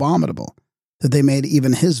so abominable that they made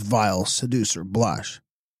even his vile seducer blush.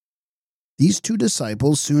 These two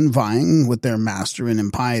disciples soon vying with their master in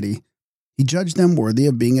impiety, he judged them worthy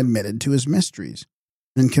of being admitted to his mysteries,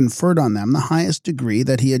 and conferred on them the highest degree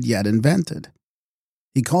that he had yet invented.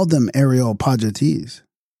 He called them Areopagites,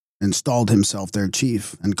 installed himself their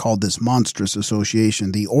chief, and called this monstrous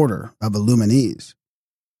association the Order of Illuminees.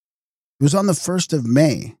 It was on the 1st of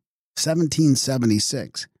May,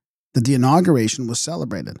 1776, that the inauguration was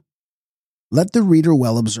celebrated. Let the reader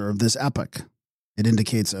well observe this epoch. It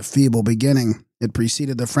indicates a feeble beginning. It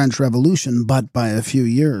preceded the French Revolution but by a few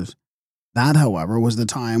years. That, however, was the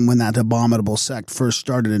time when that abominable sect first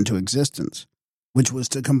started into existence, which was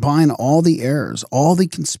to combine all the errors, all the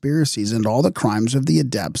conspiracies, and all the crimes of the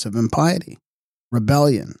adepts of impiety,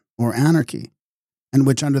 rebellion, or anarchy, and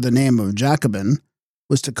which under the name of Jacobin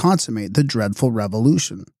was to consummate the dreadful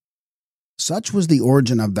revolution. Such was the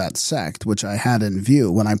origin of that sect which I had in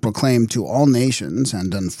view when I proclaimed to all nations,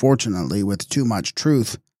 and unfortunately with too much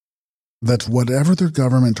truth, that whatever their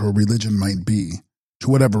government or religion might be, to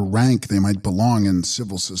whatever rank they might belong in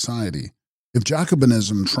civil society, if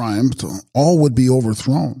Jacobinism triumphed, all would be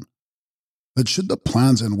overthrown. That should the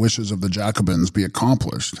plans and wishes of the Jacobins be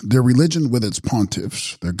accomplished, their religion with its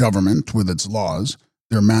pontiffs, their government with its laws,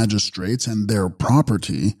 their magistrates, and their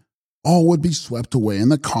property, all would be swept away in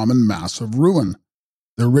the common mass of ruin.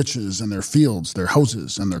 Their riches and their fields, their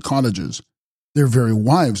houses and their cottages, their very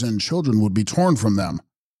wives and children would be torn from them.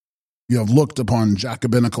 You have looked upon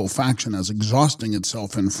Jacobinical faction as exhausting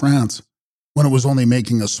itself in France, when it was only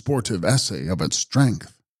making a sportive essay of its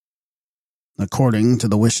strength. According to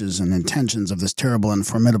the wishes and intentions of this terrible and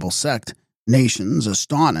formidable sect, nations,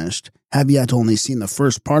 astonished, have yet only seen the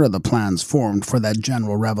first part of the plans formed for that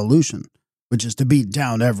general revolution, which is to beat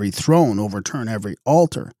down every throne, overturn every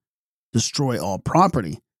altar, destroy all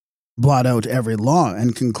property, blot out every law,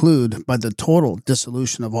 and conclude by the total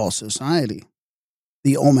dissolution of all society.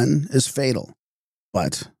 The omen is fatal,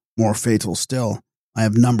 but, more fatal still, I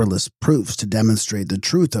have numberless proofs to demonstrate the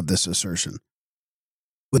truth of this assertion.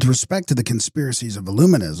 With respect to the conspiracies of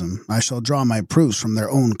Illuminism, I shall draw my proofs from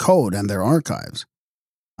their own code and their archives.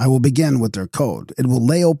 I will begin with their code. It will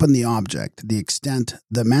lay open the object, the extent,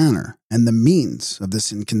 the manner, and the means of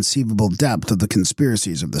this inconceivable depth of the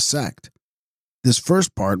conspiracies of the sect. This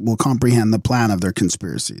first part will comprehend the plan of their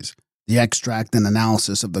conspiracies, the extract and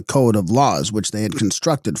analysis of the code of laws which they had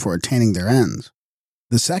constructed for attaining their ends.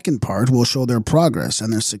 The second part will show their progress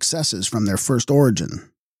and their successes from their first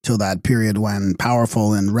origin, till that period when,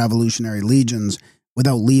 powerful in revolutionary legions,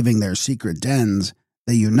 without leaving their secret dens,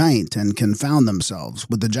 they unite and confound themselves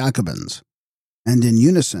with the Jacobins, and in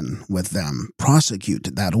unison with them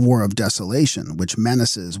prosecute that war of desolation which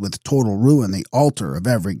menaces with total ruin the altar of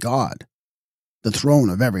every god, the throne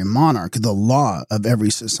of every monarch, the law of every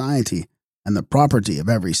society, and the property of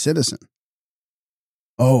every citizen.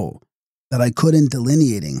 Oh, that I could, in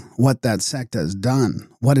delineating what that sect has done,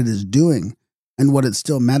 what it is doing, and what it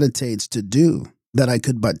still meditates to do, that I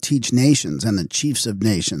could but teach nations and the chiefs of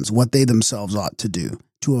nations what they themselves ought to do,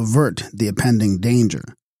 to avert the impending danger.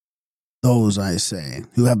 Those, I say,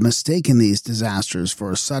 who have mistaken these disasters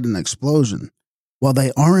for a sudden explosion, while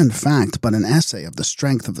they are in fact but an essay of the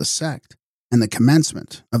strength of the sect, and the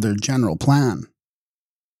commencement of their general plan.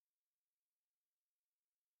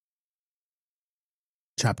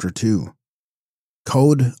 Chapter 2.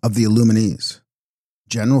 Code of the Illuminees.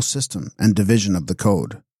 General System and Division of the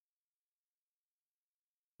Code.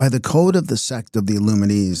 By the code of the sect of the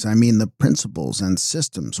Illuminees, I mean the principles and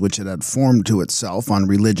systems which it had formed to itself on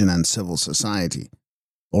religion and civil society,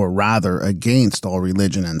 or rather against all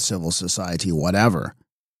religion and civil society whatever.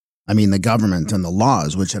 I mean the government and the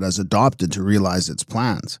laws which it has adopted to realize its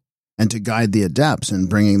plans, and to guide the adepts in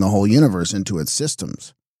bringing the whole universe into its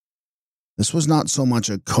systems. This was not so much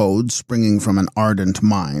a code springing from an ardent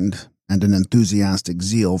mind and an enthusiastic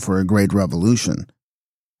zeal for a great revolution,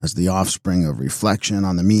 as the offspring of reflection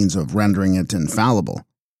on the means of rendering it infallible.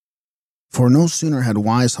 For no sooner had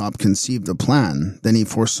Weishaupt conceived the plan than he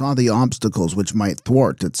foresaw the obstacles which might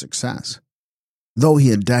thwart its success. Though he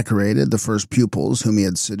had decorated the first pupils whom he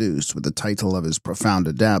had seduced with the title of his profound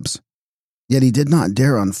adepts, yet he did not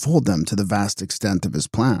dare unfold them to the vast extent of his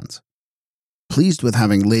plans. Pleased with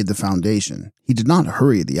having laid the foundation, he did not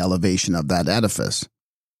hurry the elevation of that edifice,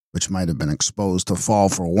 which might have been exposed to fall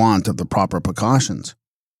for want of the proper precautions.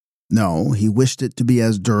 No, he wished it to be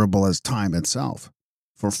as durable as time itself.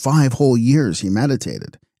 For 5 whole years he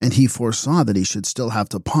meditated, and he foresaw that he should still have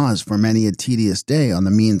to pause for many a tedious day on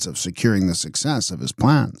the means of securing the success of his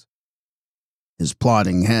plans. His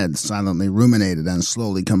plodding head silently ruminated and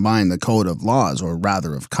slowly combined the code of laws, or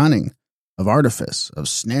rather of cunning, of artifice, of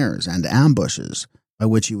snares and ambushes, by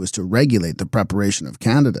which he was to regulate the preparation of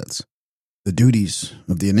candidates, the duties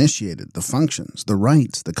of the initiated, the functions, the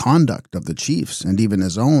rights, the conduct of the chiefs, and even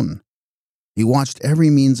his own. He watched every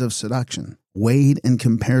means of seduction, weighed and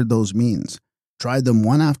compared those means, tried them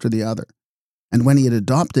one after the other, and when he had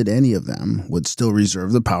adopted any of them, would still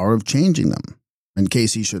reserve the power of changing them, in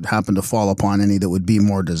case he should happen to fall upon any that would be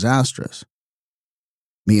more disastrous.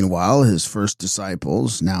 Meanwhile, his first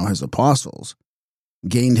disciples, now his apostles,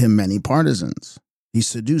 gained him many partisans. He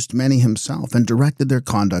seduced many himself and directed their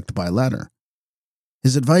conduct by letter.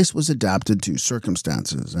 His advice was adapted to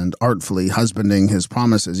circumstances, and artfully husbanding his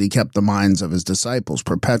promises, he kept the minds of his disciples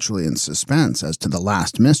perpetually in suspense as to the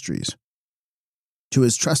last mysteries. To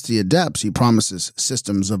his trusty adepts he promises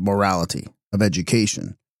systems of morality, of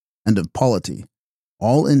education, and of polity,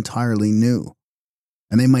 all entirely new,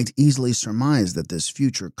 and they might easily surmise that this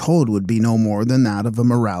future code would be no more than that of a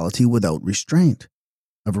morality without restraint,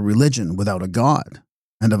 of a religion without a god,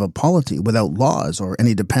 and of a polity without laws or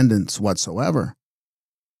any dependence whatsoever,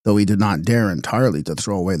 though he did not dare entirely to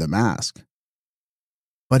throw away the mask.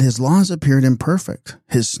 But his laws appeared imperfect,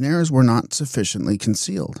 his snares were not sufficiently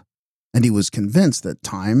concealed, and he was convinced that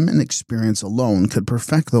time and experience alone could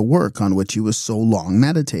perfect the work on which he was so long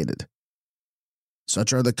meditated.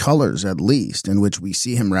 Such are the colors, at least, in which we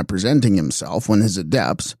see him representing himself when his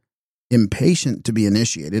adepts, impatient to be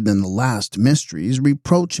initiated in the last mysteries,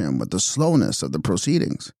 reproach him with the slowness of the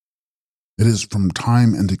proceedings. "It is from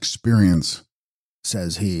time and experience,"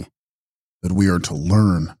 says he, "that we are to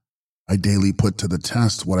learn. I daily put to the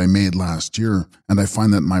test what I made last year, and I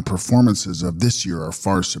find that my performances of this year are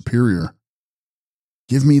far superior.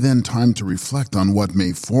 Give me then time to reflect on what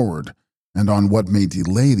may forward, and on what may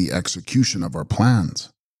delay the execution of our plans,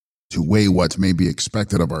 to weigh what may be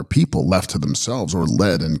expected of our people left to themselves or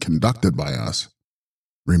led and conducted by us.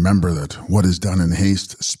 Remember that what is done in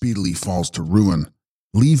haste speedily falls to ruin.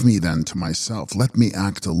 Leave me then to myself, let me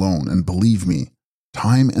act alone, and believe me,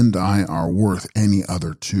 time and I are worth any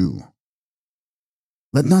other two."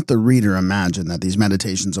 Let not the reader imagine that these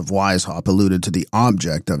meditations of Weishaupt alluded to the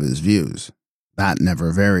object of his views. That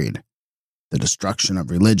never varied. The destruction of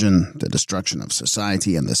religion, the destruction of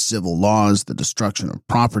society and the civil laws, the destruction of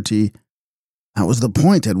property, that was the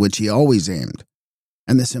point at which he always aimed,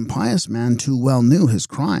 and this impious man too well knew his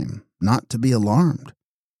crime not to be alarmed.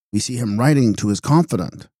 we see him writing to his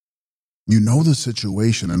confidant. You know the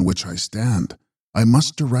situation in which I stand. I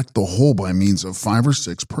must direct the whole by means of 5 or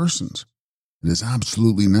 6 persons. It is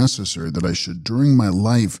absolutely necessary that I should during my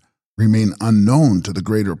life remain unknown to the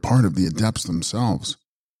greater part of the adepts themselves.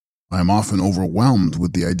 I am often overwhelmed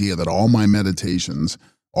with the idea that all my meditations,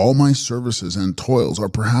 all my services and toils are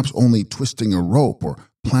perhaps only twisting a rope or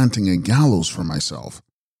planting a gallows for myself,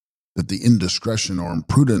 that the indiscretion or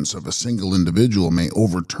imprudence of a single individual may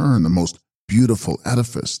overturn the most beautiful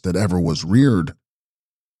edifice that ever was reared.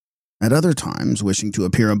 At other times, wishing to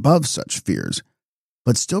appear above such fears,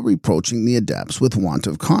 but still reproaching the adepts with want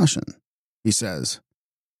of caution, he says,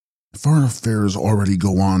 If our affairs already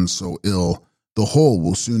go on so ill, the whole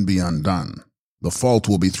will soon be undone. The fault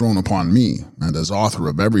will be thrown upon me, and as author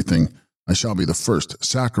of everything, I shall be the first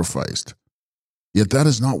sacrificed. Yet that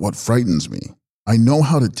is not what frightens me. I know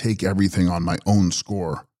how to take everything on my own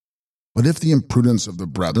score. But if the imprudence of the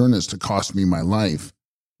brethren is to cost me my life,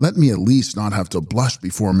 let me at least not have to blush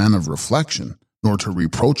before men of reflection, nor to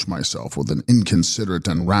reproach myself with an inconsiderate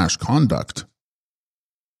and rash conduct.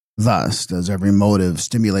 Thus does every motive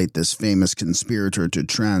stimulate this famous conspirator to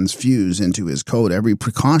transfuse into his code every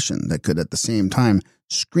precaution that could at the same time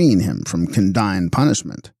screen him from condign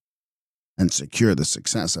punishment and secure the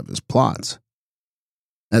success of his plots.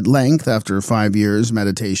 At length, after 5 years'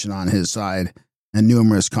 meditation on his side and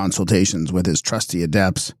numerous consultations with his trusty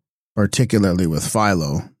adepts, particularly with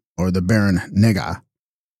Philo, or the Baron Nega,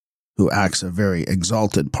 who acts a very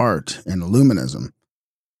exalted part in Illuminism,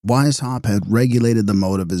 Weishaupt had regulated the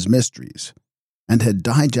mode of his mysteries, and had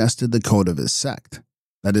digested the code of his sect,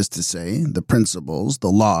 that is to say, the principles, the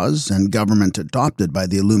laws, and government adopted by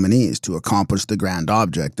the Illuminees to accomplish the grand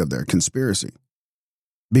object of their conspiracy.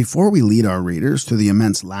 Before we lead our readers through the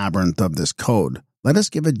immense labyrinth of this code, let us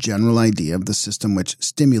give a general idea of the system which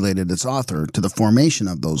stimulated its author to the formation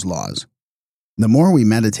of those laws. The more we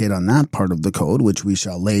meditate on that part of the code which we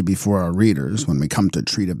shall lay before our readers when we come to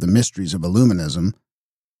treat of the mysteries of Illuminism,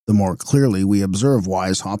 the more clearly we observe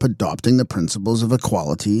Weishaupt adopting the principles of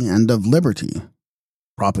equality and of liberty,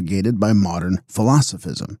 propagated by modern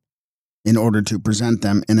philosophism, in order to present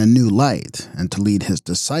them in a new light and to lead his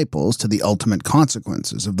disciples to the ultimate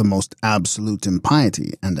consequences of the most absolute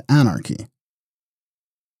impiety and anarchy.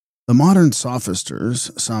 The modern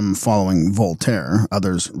sophisters, some following Voltaire,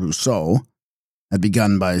 others Rousseau, had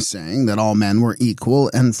begun by saying that all men were equal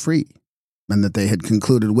and free, and that they had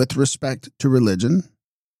concluded with respect to religion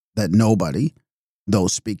that nobody, though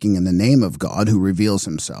speaking in the name of God who reveals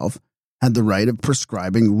himself, had the right of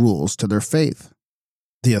prescribing rules to their faith.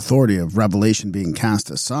 The authority of revelation being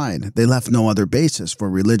cast aside, they left no other basis for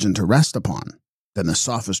religion to rest upon than the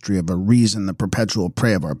sophistry of a reason the perpetual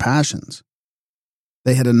prey of our passions.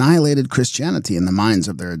 They had annihilated Christianity in the minds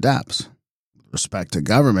of their adepts. With respect to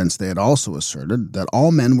governments, they had also asserted that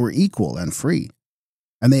all men were equal and free,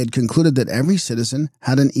 and they had concluded that every citizen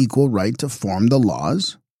had an equal right to form the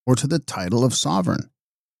laws or to the title of sovereign.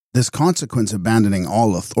 This consequence abandoning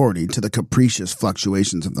all authority to the capricious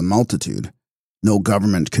fluctuations of the multitude, no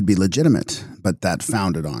government could be legitimate but that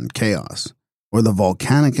founded on chaos, or the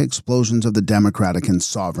volcanic explosions of the democratic and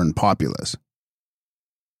sovereign populace.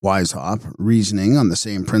 Weishaupt, reasoning on the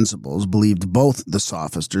same principles, believed both the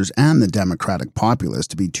sophisters and the democratic populace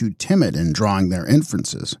to be too timid in drawing their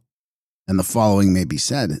inferences, and the following may be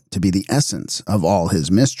said to be the essence of all his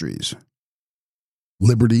mysteries.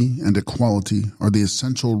 Liberty and equality are the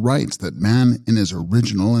essential rights that man in his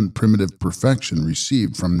original and primitive perfection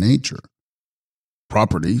received from nature.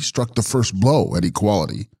 Property struck the first blow at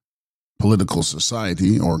equality. Political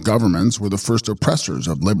society or governments were the first oppressors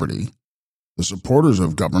of liberty. The supporters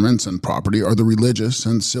of governments and property are the religious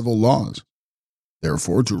and civil laws.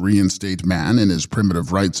 Therefore, to reinstate man in his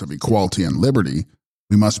primitive rights of equality and liberty,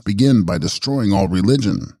 we must begin by destroying all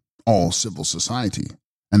religion, all civil society,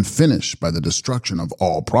 and finish by the destruction of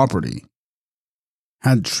all property.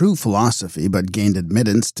 Had true philosophy but gained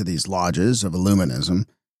admittance to these lodges of Illuminism,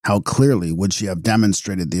 how clearly would she have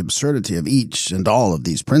demonstrated the absurdity of each and all of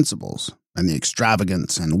these principles, and the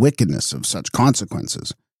extravagance and wickedness of such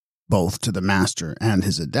consequences, both to the master and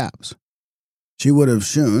his adepts. She would have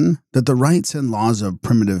shewn that the rights and laws of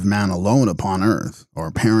primitive man alone upon earth, or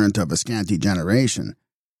parent of a scanty generation,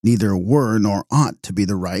 neither were nor ought to be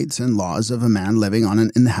the rights and laws of a man living on an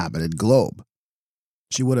inhabited globe.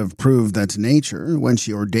 She would have proved that nature, when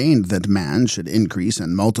she ordained that man should increase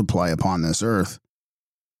and multiply upon this earth,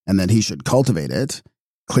 and that he should cultivate it,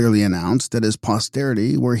 clearly announced that his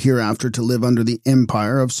posterity were hereafter to live under the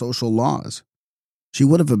empire of social laws. She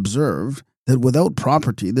would have observed that without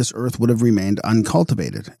property this earth would have remained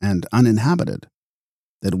uncultivated and uninhabited.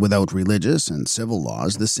 that without religious and civil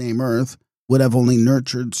laws, the same earth would have only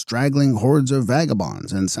nurtured straggling hordes of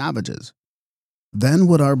vagabonds and savages. Then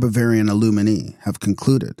would our Bavarian Illuminee have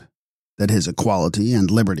concluded that his equality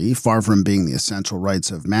and liberty, far from being the essential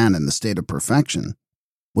rights of man in the state of perfection,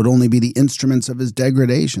 would only be the instruments of his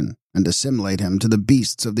degradation and assimilate him to the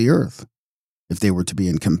beasts of the earth, if they were to be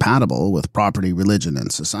incompatible with property, religion,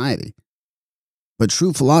 and society. But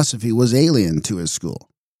true philosophy was alien to his school,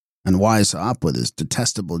 and Weishaupt, with his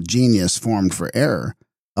detestable genius formed for error,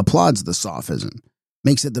 applauds the sophism,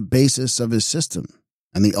 makes it the basis of his system,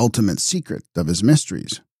 and the ultimate secret of his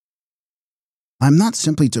mysteries. I am not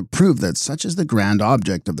simply to prove that such is the grand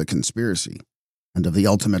object of the conspiracy, and of the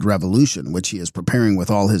ultimate revolution which he is preparing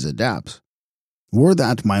with all his adepts. Were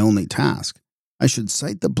that my only task, I should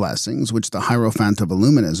cite the blessings which the Hierophant of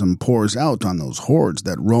Illuminism pours out on those hordes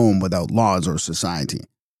that roam without laws or society,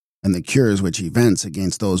 and the cures which he vents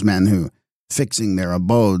against those men who, fixing their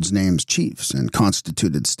abodes, names chiefs and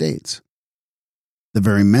constituted states. The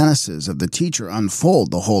very menaces of the teacher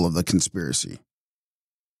unfold the whole of the conspiracy.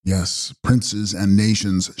 Yes, princes and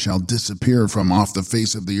nations shall disappear from off the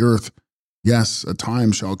face of the earth. Yes, a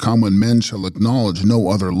time shall come when men shall acknowledge no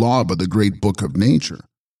other law but the great book of nature.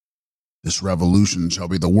 This revolution shall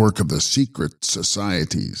be the work of the secret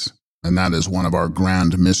societies, and that is one of our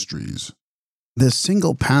grand mysteries. This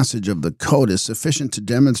single passage of the Code is sufficient to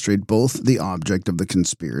demonstrate both the object of the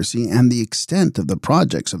conspiracy and the extent of the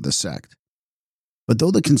projects of the sect. But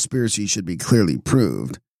though the conspiracy should be clearly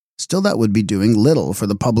proved, still that would be doing little for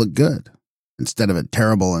the public good. Instead of a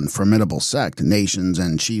terrible and formidable sect, nations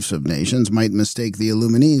and chiefs of nations might mistake the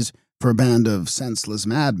Illuminees for a band of senseless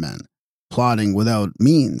madmen, plotting without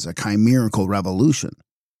means a chimerical revolution,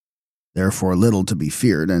 therefore little to be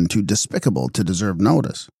feared and too despicable to deserve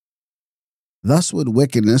notice. Thus would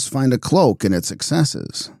wickedness find a cloak in its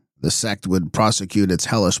excesses. The sect would prosecute its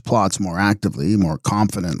hellish plots more actively, more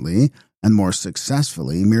confidently, and more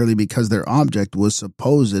successfully merely because their object was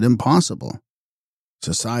supposed impossible.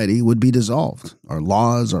 Society would be dissolved, our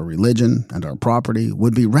laws, our religion, and our property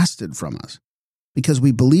would be wrested from us, because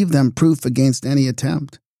we believe them proof against any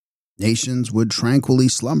attempt. Nations would tranquilly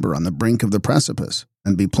slumber on the brink of the precipice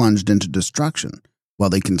and be plunged into destruction, while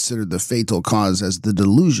they considered the fatal cause as the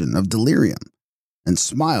delusion of delirium, and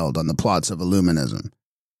smiled on the plots of Illuminism.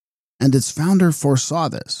 And its founder foresaw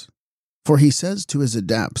this, for he says to his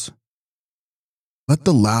adepts, "Let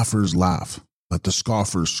the laughers laugh, let the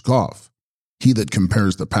scoffers scoff. He that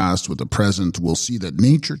compares the past with the present will see that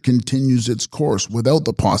nature continues its course without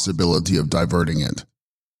the possibility of diverting it.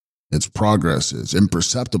 Its progress is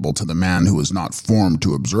imperceptible to the man who is not formed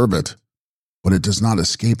to observe it, but it does not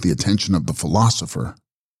escape the attention of the philosopher."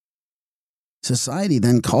 Society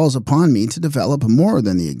then calls upon me to develop more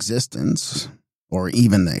than the existence, or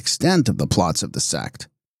even the extent of the plots of the sect.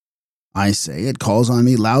 I say it calls on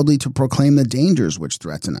me loudly to proclaim the dangers which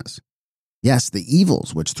threaten us. Yes, the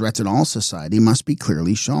evils which threaten all society must be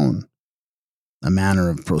clearly shown. A manner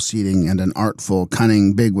of proceeding and an artful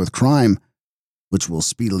cunning big with crime, which will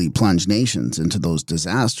speedily plunge nations into those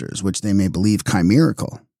disasters which they may believe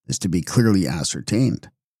chimerical, is to be clearly ascertained.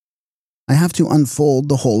 I have to unfold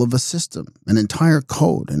the whole of a system, an entire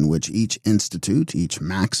code in which each institute, each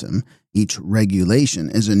maxim, each regulation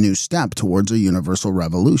is a new step towards a universal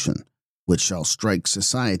revolution, which shall strike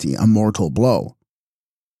society a mortal blow.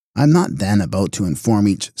 I am not then about to inform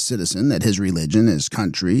each citizen that his religion, his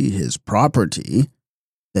country, his property,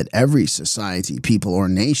 that every society, people, or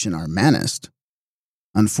nation are menaced.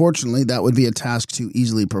 Unfortunately, that would be a task too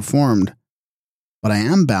easily performed. But I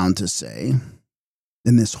am bound to say,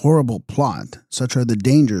 in this horrible plot, such are the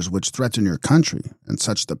dangers which threaten your country, and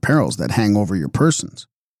such the perils that hang over your persons.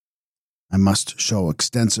 I must show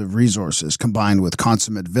extensive resources combined with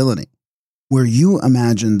consummate villainy. Where you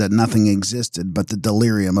imagined that nothing existed but the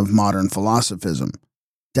delirium of modern philosophism,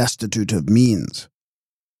 destitute of means,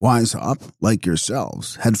 Weishaupt, like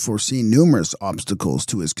yourselves, had foreseen numerous obstacles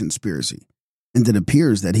to his conspiracy, and it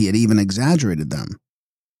appears that he had even exaggerated them.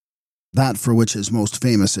 That for which his most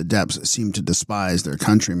famous adepts seem to despise their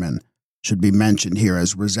countrymen should be mentioned here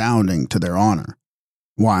as resounding to their honor.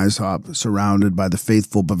 Weishaupt, surrounded by the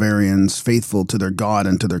faithful Bavarians, faithful to their God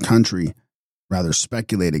and to their country, rather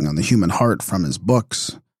speculating on the human heart from his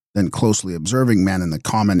books than closely observing men in the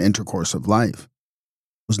common intercourse of life,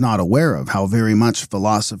 was not aware of how very much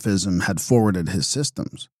philosophism had forwarded his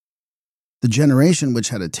systems. The generation which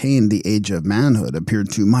had attained the age of manhood appeared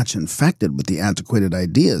too much infected with the antiquated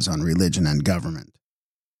ideas on religion and government.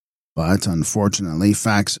 But, unfortunately,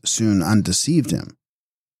 facts soon undeceived him,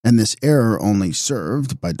 and this error only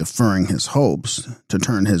served, by deferring his hopes, to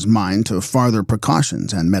turn his mind to farther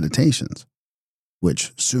precautions and meditations.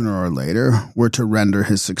 which sooner or later were to render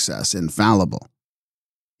his success infallible.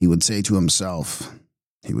 He would say to himself,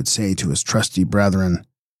 he would say to his trusty brethren,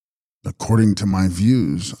 "According to my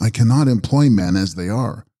views, I cannot employ men as they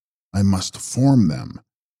are. I must form them.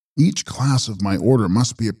 Each class of my order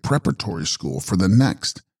must be a preparatory school for the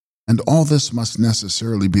next, and all this must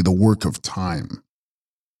necessarily be the work of time."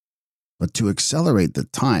 But to accelerate the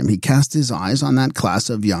time, he cast his eyes on that class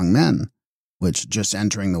of young men, which, just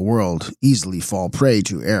entering the world, easily fall prey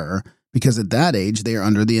to error, because at that age they are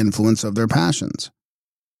under the influence of their passions.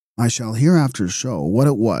 I shall hereafter show what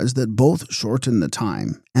it was that both shortened the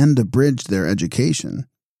time and abridged their education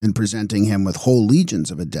in presenting him with whole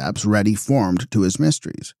legions of adepts ready formed to his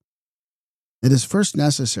mysteries. It is first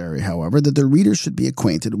necessary, however, that the reader should be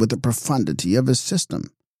acquainted with the profundity of his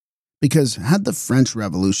system, because had the French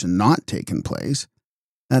Revolution not taken place,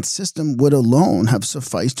 that system would alone have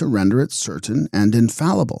sufficed to render it certain and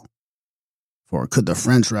infallible. For could the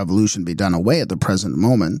French Revolution be done away at the present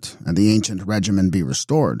moment, and the ancient regimen be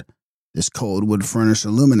restored, this code would furnish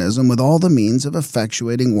Illuminism with all the means of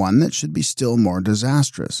effectuating one that should be still more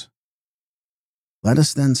disastrous. Let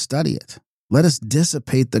us then study it. Let us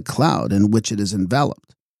dissipate the cloud in which it is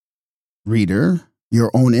enveloped. Reader,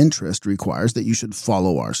 your own interest requires that you should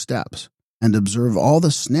follow our steps, and observe all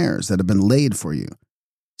the snares that have been laid for you.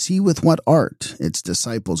 See with what art its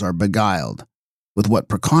disciples are beguiled, with what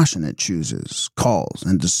precaution it chooses, calls,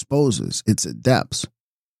 and disposes its adepts.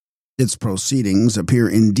 Its proceedings appear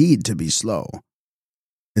indeed to be slow.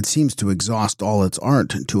 It seems to exhaust all its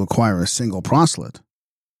art to acquire a single proselyte.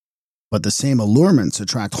 But the same allurements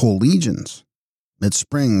attract whole legions. Its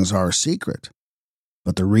springs are secret,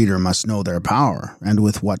 but the reader must know their power, and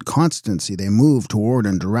with what constancy they move toward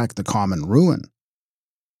and direct the common ruin.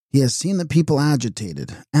 He has seen the people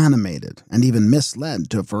agitated, animated, and even misled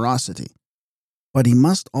to ferocity. But he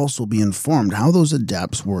must also be informed how those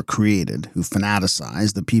adepts were created who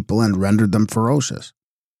fanaticized the people and rendered them ferocious.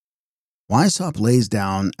 Weishaupt lays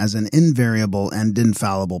down as an invariable and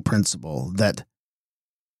infallible principle that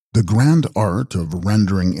the grand art of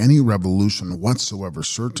rendering any revolution whatsoever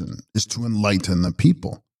certain is to enlighten the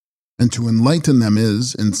people, and to enlighten them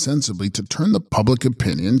is, insensibly, to turn the public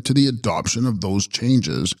opinion to the adoption of those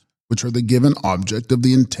changes which are the given object of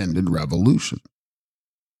the intended revolution.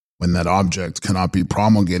 When that object cannot be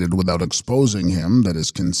promulgated without exposing him that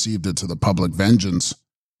has conceived it to the public vengeance,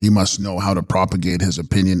 he must know how to propagate his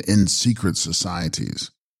opinion in secret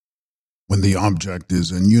societies. When the object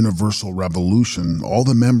is an universal revolution, all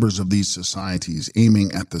the members of these societies,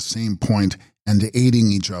 aiming at the same point and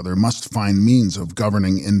aiding each other, must find means of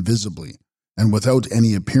governing invisibly and without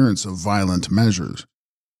any appearance of violent measures,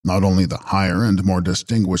 not only the higher and more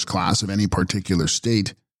distinguished class of any particular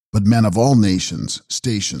state, but men of all nations,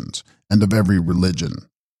 stations, and of every religion.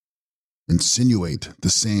 Insinuate the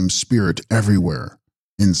same spirit everywhere,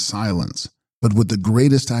 in silence, but with the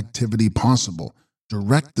greatest activity possible.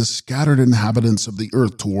 Direct the scattered inhabitants of the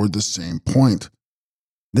earth toward the same point.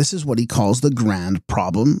 This is what he calls the grand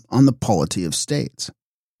problem on the polity of states,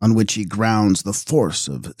 on which he grounds the force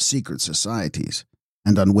of secret societies,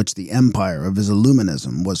 and on which the empire of his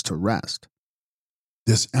Illuminism was to rest.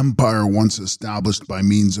 This empire once established by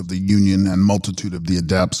means of the union and multitude of the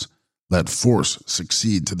adepts, let force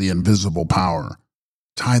succeed to the invisible power.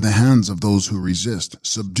 Tie the hands of those who resist,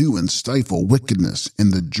 subdue and stifle wickedness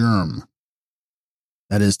in the germ.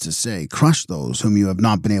 That is to say, crush those whom you have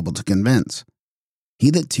not been able to convince. He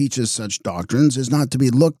that teaches such doctrines is not to be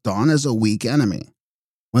looked on as a weak enemy.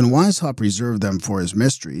 When Weishaupt reserved them for his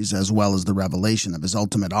mysteries, as well as the revelation of his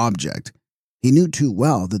ultimate object, he knew too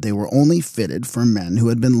well that they were only fitted for men who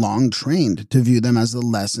had been long trained to view them as the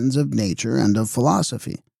lessons of nature and of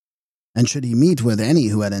philosophy. And should he meet with any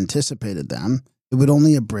who had anticipated them, it would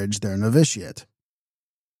only abridge their novitiate.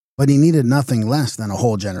 But he needed nothing less than a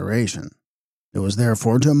whole generation. It was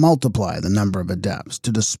therefore to multiply the number of adepts,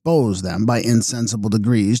 to dispose them by insensible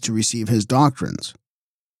degrees to receive his doctrines,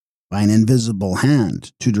 by an invisible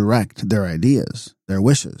hand to direct their ideas, their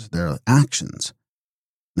wishes, their actions,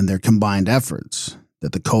 and their combined efforts,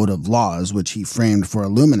 that the code of laws which he framed for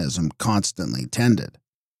Illuminism constantly tended.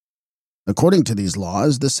 According to these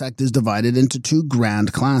laws, the sect is divided into two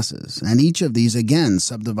grand classes, and each of these again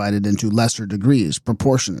subdivided into lesser degrees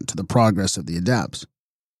proportionate to the progress of the adepts.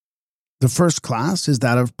 The first class is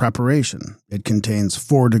that of preparation. It contains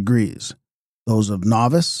 4 degrees, those of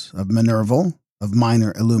novice, of Minerval, of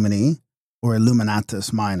Minor Illuminee, or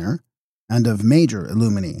Illuminatus Minor, and of Major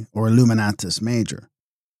Illuminee, or Illuminatus Major.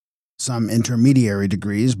 Some intermediary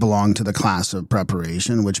degrees belong to the class of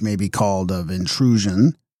preparation, which may be called of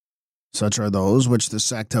intrusion. Such are those which the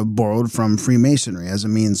sect have borrowed from Freemasonry as a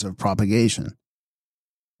means of propagation.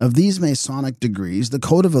 Of these Masonic degrees, the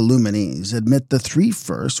Code of Illuminees admit the 3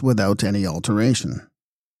 first without any alteration.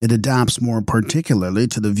 It adapts more particularly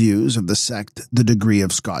to the views of the sect the degree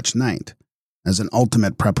of Scotch Knight, as an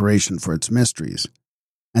ultimate preparation for its mysteries,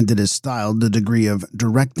 and it is styled the degree of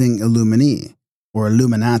Directing Illuminee, or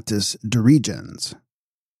Illuminatus Dirigens.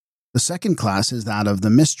 The second class is that of the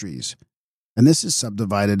mysteries, and this is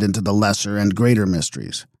subdivided into the lesser and greater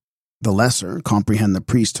mysteries. The lesser comprehend the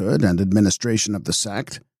priesthood and administration of the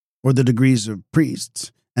sect, or the degrees of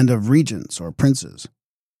priests and of regents or princes.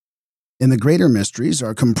 In the greater mysteries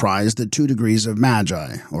are comprised the 2 degrees of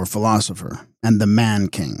magi, or philosopher, and the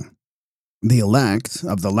man-king. The elect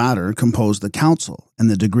of the latter compose the council and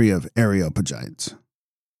the degree of Areopagites.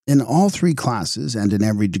 In all 3 classes and in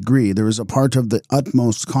every degree there is a part of the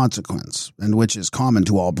utmost consequence, and which is common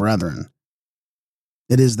to all brethren.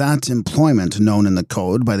 It is that employment known in the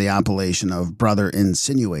Code by the appellation of Brother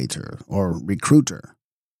Insinuator, or Recruiter.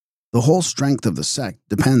 The whole strength of the sect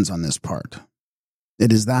depends on this part.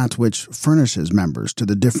 It is that which furnishes members to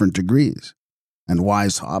the different degrees, and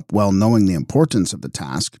Weishaupt, well knowing the importance of the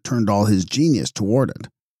task, turned all his genius toward it.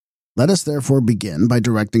 Let us therefore begin by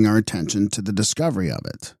directing our attention to the discovery of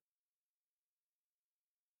it.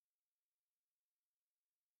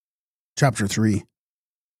 Chapter 3.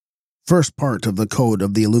 First part of the Code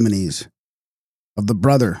of the Illuminees, of the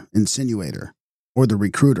Brother Insinuator, or the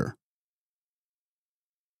Recruiter.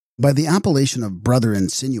 By the appellation of Brother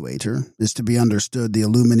Insinuator is to be understood the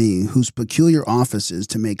Illuminee whose peculiar office is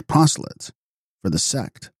to make proselytes for the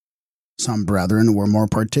sect. Some brethren were more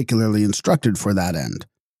particularly instructed for that end.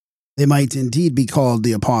 They might indeed be called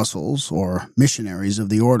the apostles or missionaries of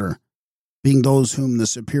the order, being those whom the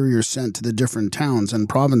superior sent to the different towns and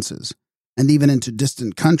provinces, and even into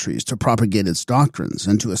distant countries to propagate its doctrines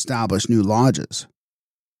and to establish new lodges.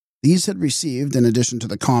 These had received, in addition to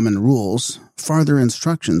the common rules, farther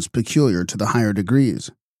instructions peculiar to the higher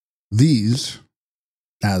degrees. These,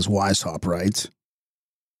 as Weishaupt writes,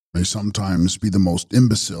 may sometimes be the most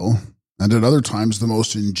imbecile, and at other times the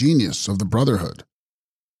most ingenious of the brotherhood.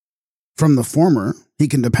 From the former, he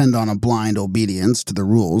can depend on a blind obedience to the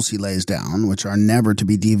rules he lays down, which are never to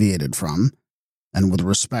be deviated from, and with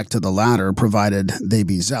respect to the latter, provided they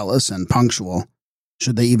be zealous and punctual,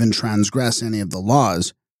 should they even transgress any of the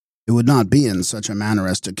laws, it would not be in such a manner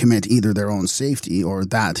as to commit either their own safety or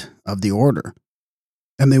that of the order,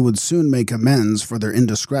 and they would soon make amends for their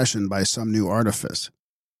indiscretion by some new artifice.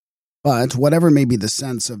 But whatever may be the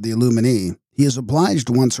sense of the Illuminee, he is obliged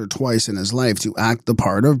once or twice in his life to act the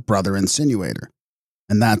part of Brother Insinuator,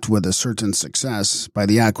 and that with a certain success by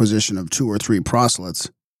the acquisition of 2 or 3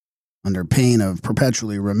 proselytes, under pain of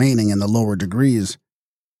perpetually remaining in the lower degrees.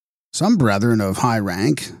 Some brethren of high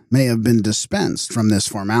rank may have been dispensed from this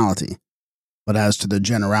formality, but as to the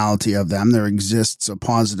generality of them there exists a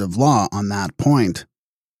positive law on that point.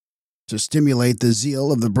 To stimulate the zeal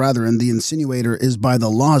of the brethren, the insinuator is by the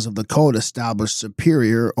laws of the code established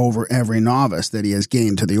superior over every novice that he has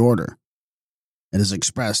gained to the order. It is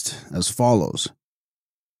expressed as follows.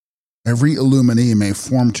 Every Illuminee may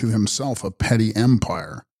form to himself a petty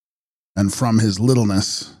empire, and from his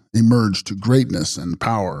littleness emerge to greatness and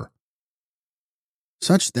power.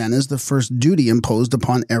 Such then is the first duty imposed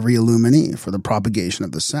upon every Illuminee for the propagation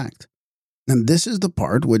of the sect. And this is the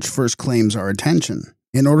part which first claims our attention,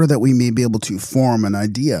 in order that we may be able to form an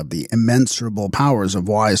idea of the immeasurable powers of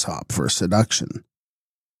Weishaupt for seduction.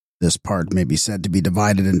 This part may be said to be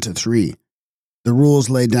divided into 3. The rules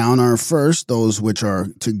laid down are first those which are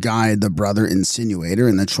to guide the brother insinuator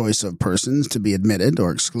in the choice of persons to be admitted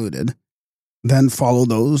or excluded. Then follow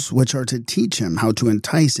those which are to teach him how to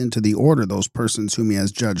entice into the order those persons whom he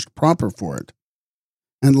has judged proper for it.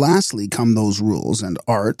 And lastly come those rules and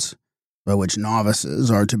arts by which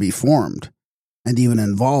novices are to be formed, and even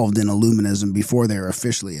involved in Illuminism before they are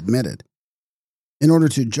officially admitted. In order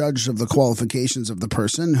to judge of the qualifications of the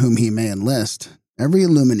person whom he may enlist, every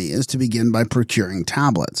Illuminee is to begin by procuring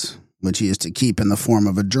tablets, which he is to keep in the form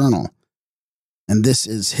of a journal. And this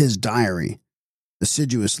is his diary.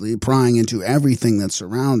 Assiduously prying into everything that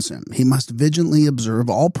surrounds him, he must vigilantly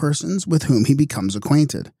observe all persons with whom he becomes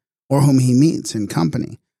acquainted, or whom he meets in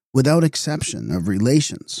company, without exception of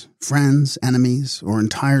relations, friends, enemies, or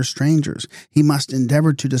entire strangers. He must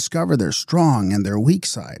endeavor to discover their strong and their weak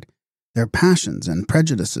side, their passions and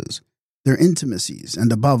prejudices, their intimacies,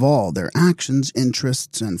 and above all, their actions,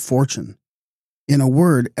 interests, and fortune. In a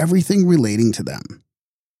word, everything relating to them.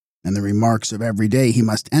 And the remarks of every day he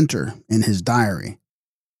must enter in his diary.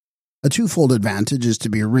 A twofold advantage is to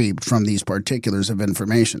be reaped from these particulars of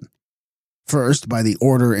information. First, by the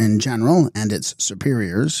order in general and its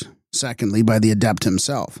superiors. Secondly, by the adept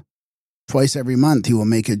himself. Twice every month he will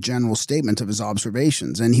make a general statement of his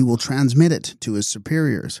observations, and he will transmit it to his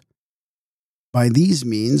superiors. By these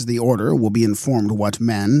means the order will be informed what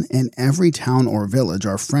men in every town or village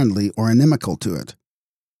are friendly or inimical to it.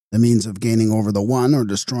 The means of gaining over the one or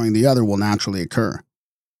destroying the other will naturally occur.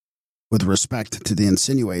 With respect to the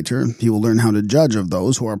insinuator, he will learn how to judge of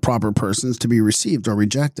those who are proper persons to be received or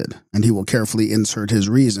rejected, and he will carefully insert his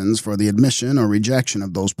reasons for the admission or rejection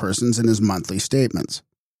of those persons in his monthly statements.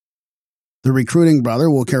 The recruiting brother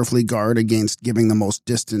will carefully guard against giving the most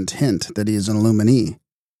distant hint that he is an Illuminee.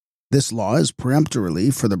 This law is peremptorily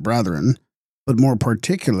for the brethren, but more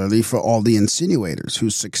particularly for all the insinuators,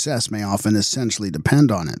 whose success may often essentially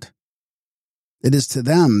depend on it. It is to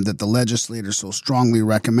them that the legislator so strongly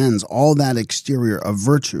recommends all that exterior of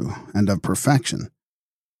virtue and of perfection,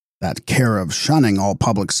 that care of shunning all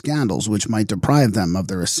public scandals which might deprive them of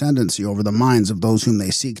their ascendancy over the minds of those whom they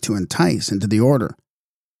seek to entice into the order.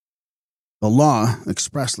 The law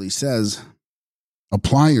expressly says,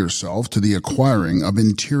 "Apply yourself to the acquiring of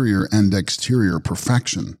interior and exterior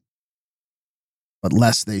perfection." But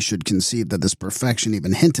lest they should conceive that this perfection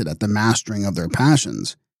even hinted at the mastering of their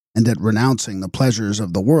passions, and at renouncing the pleasures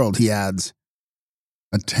of the world, he adds,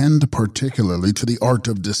 "Attend particularly to the art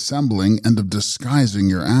of dissembling and of disguising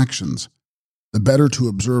your actions, the better to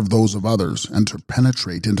observe those of others and to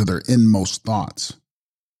penetrate into their inmost thoughts."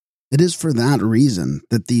 It is for that reason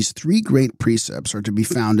that these three great precepts are to be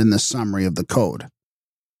found in the summary of the Code.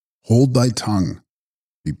 Hold thy tongue,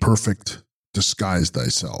 be perfect, disguise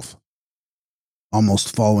thyself.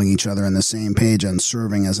 Almost following each other in the same page and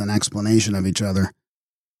serving as an explanation of each other.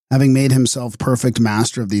 Having made himself perfect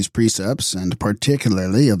master of these precepts, and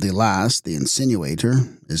particularly of the last, the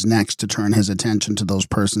insinuator, is next to turn his attention to those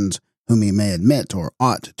persons whom he may admit or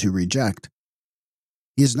ought to reject.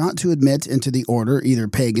 He is not to admit into the order either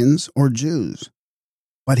pagans or Jews,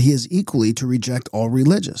 but he is equally to reject all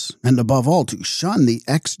religious, and above all to shun the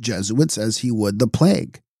ex-Jesuits as he would the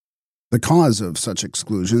plague. The cause of such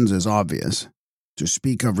exclusions is obvious. To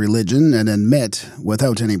speak of religion and admit,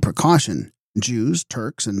 without any precaution, Jews,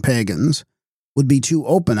 Turks, and pagans, would be too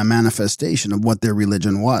open a manifestation of what their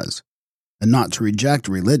religion was, and not to reject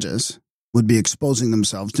religious would be exposing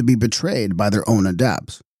themselves to be betrayed by their own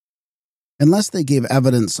adepts. Unless they gave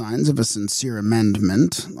evident signs of a sincere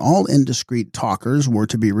amendment, all indiscreet talkers were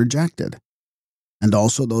to be rejected, and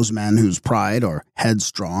also those men whose pride or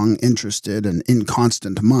headstrong, interested, and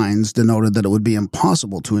inconstant minds denoted that it would be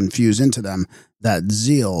impossible to infuse into them that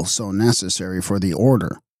zeal so necessary for the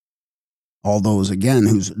order. All those, again,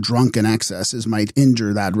 whose drunken excesses might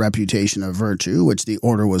injure that reputation of virtue which the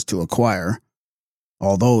order was to acquire.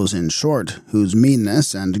 All those, in short, whose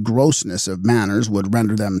meanness and grossness of manners would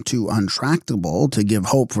render them too untractable to give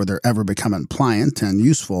hope for their ever becoming pliant and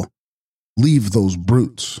useful. Leave those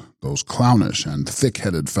brutes, those clownish and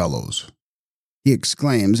thick-headed fellows, he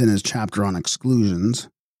exclaims in his chapter on exclusions.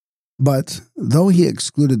 But, though he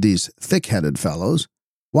excluded these thick-headed fellows,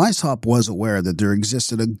 Weishaupt was aware that there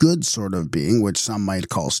existed a good sort of being which some might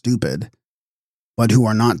call stupid, but who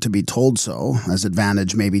are not to be told so, as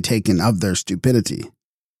advantage may be taken of their stupidity.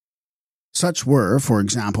 Such were, for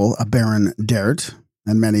example, a Baron Dert,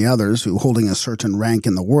 and many others who, holding a certain rank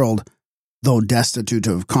in the world, though destitute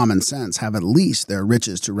of common sense, have at least their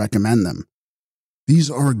riches to recommend them. "These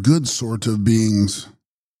are a good sort of beings,"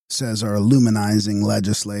 says our illuminizing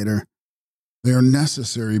legislator. "They are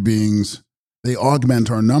necessary beings. They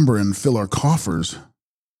augment our number and fill our coffers.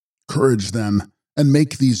 Courage, then, and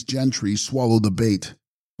make these gentry swallow the bait,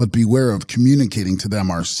 but beware of communicating to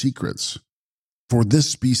them our secrets. For this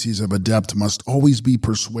species of adept must always be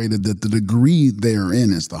persuaded that the degree they are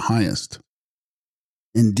in is the highest."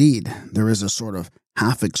 Indeed, there is a sort of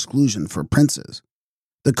half-exclusion for princes.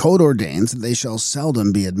 The Code ordains that they shall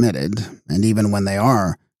seldom be admitted, and even when they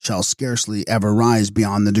are, shall scarcely ever rise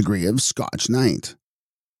beyond the degree of Scotch Knight.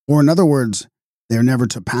 Or in other words, they are never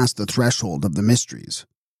to pass the threshold of the mysteries.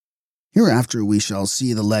 Hereafter we shall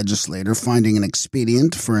see the legislator finding an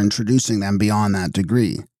expedient for introducing them beyond that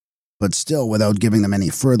degree, but still without giving them any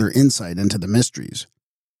further insight into the mysteries,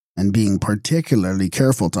 and being particularly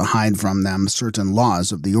careful to hide from them certain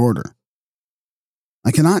laws of the order.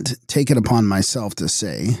 I cannot take it upon myself to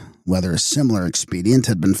say whether a similar expedient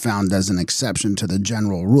had been found as an exception to the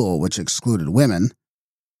general rule which excluded women,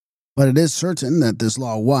 but it is certain that this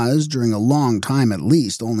law was, during a long time at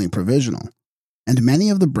least, only provisional, and many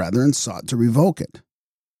of the brethren sought to revoke it.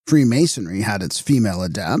 Freemasonry had its female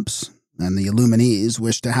adepts, and the Illuminees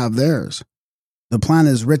wished to have theirs. The plan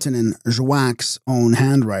is written in Jouac's own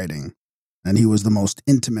handwriting, and he was the most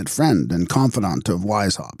intimate friend and confidant of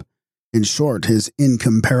Weishaupt. In short, his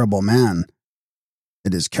incomparable man.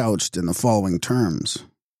 It is couched in the following terms.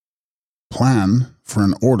 Plan for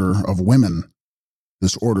an order of women.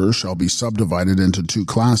 This order shall be subdivided into 2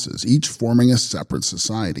 classes, each forming a separate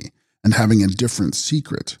society, and having a different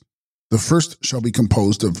secret. The first shall be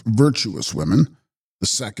composed of virtuous women, the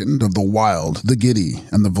second of the wild, the giddy,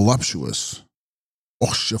 and the voluptuous,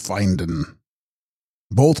 Ochschefeinden.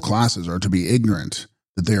 Both classes are to be ignorant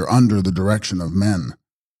that they are under the direction of men.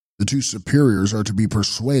 The 2 superiors are to be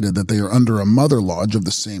persuaded that they are under a mother lodge of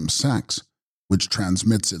the same sex, which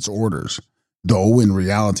transmits its orders, though in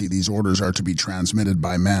reality these orders are to be transmitted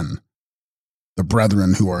by men. The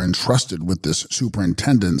brethren who are entrusted with this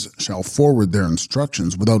superintendence shall forward their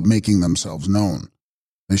instructions without making themselves known.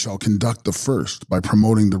 They shall conduct the first by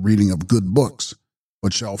promoting the reading of good books,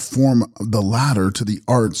 but shall form the latter to the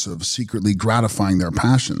arts of secretly gratifying their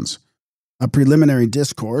passions. A preliminary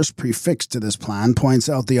discourse prefixed to this plan points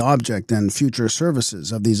out the object and future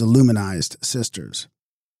services of these Illuminized sisters.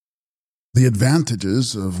 The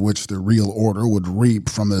advantages of which the real order would reap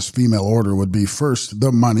from this female order would be first,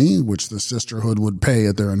 the money which the sisterhood would pay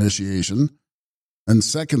at their initiation, and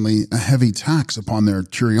secondly, a heavy tax upon their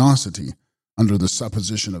curiosity under the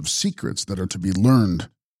supposition of secrets that are to be learned.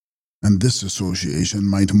 And this association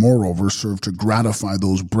might moreover serve to gratify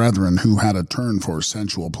those brethren who had a turn for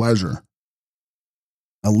sensual pleasure.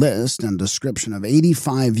 A list and description of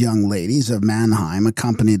 85 young ladies of Mannheim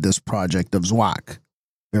accompanied this project of Zwack,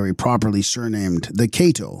 very properly surnamed the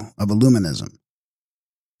Cato of Illuminism,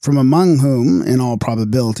 from among whom, in all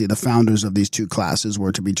probability, the founders of these 2 classes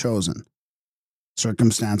were to be chosen.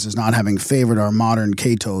 Circumstances not having favored our modern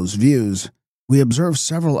Cato's views, we observe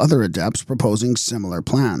several other adepts proposing similar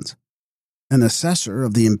plans. An assessor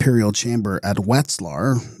of the imperial chamber at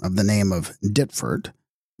Wetzlar, of the name of Ditfurt,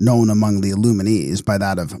 known among the Illuminees by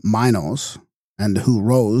that of Minos, and who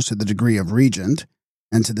rose to the degree of regent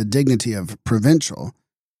and to the dignity of provincial,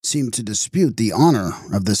 seemed to dispute the honor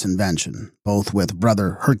of this invention, both with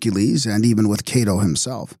Brother Hercules and even with Cato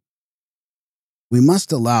himself. We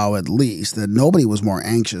must allow at least that nobody was more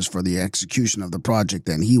anxious for the execution of the project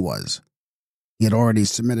than he was. He had already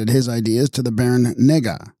submitted his ideas to the Baron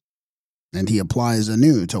Nega, and he applies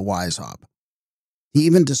anew to Weishaupt. He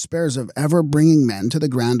even despairs of ever bringing men to the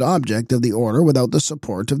grand object of the order without the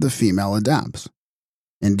support of the female adepts.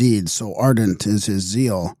 Indeed, so ardent is his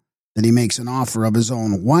zeal that he makes an offer of his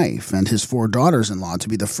own wife and his 4 daughters-in-law to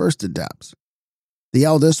be the first adepts. The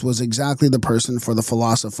eldest was exactly the person for the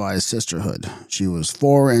philosophized sisterhood. She was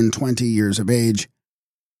 24 years of age,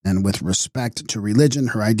 and with respect to religion,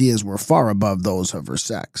 her ideas were far above those of her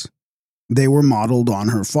sex. They were modeled on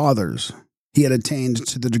her father's. He had attained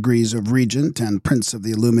to the degrees of Regent and Prince of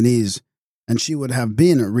the Illuminees, and she would have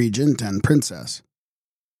been a Regent and Princess.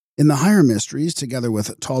 In the higher mysteries, together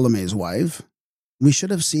with Ptolemy's wife, we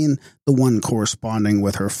should have seen the one corresponding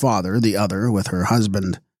with her father, the other with her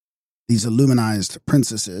husband. These Illuminized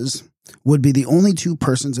princesses would be the only 2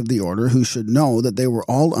 persons of the order who should know that they were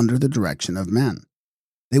all under the direction of men.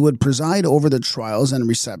 They would preside over the trials and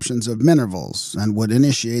receptions of Minervals, and would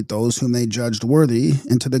initiate those whom they judged worthy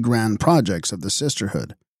into the grand projects of the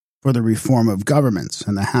sisterhood, for the reform of governments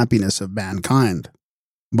and the happiness of mankind.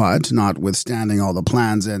 But, notwithstanding all the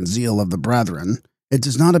plans and zeal of the brethren, it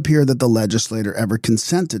does not appear that the legislator ever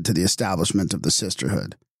consented to the establishment of the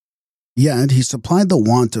sisterhood. Yet he supplied the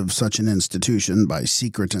want of such an institution by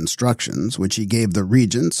secret instructions, which he gave the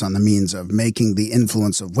regents on the means of making the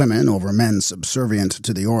influence of women over men subservient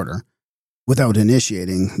to the order, without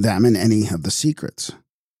initiating them in any of the secrets.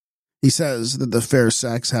 He says that the fair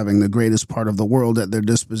sex, having the greatest part of the world at their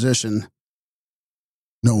disposition,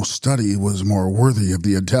 no study was more worthy of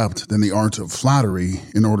the adept than the art of flattery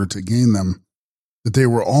in order to gain them, that they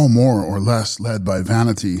were all more or less led by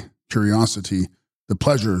vanity, curiosity, the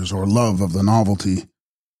pleasures or love of the novelty,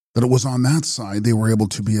 that it was on that side they were able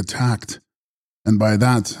to be attacked, and by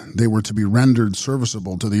that they were to be rendered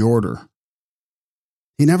serviceable to the order.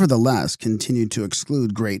 He nevertheless continued to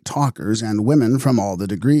exclude great talkers and women from all the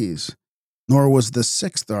degrees, nor was the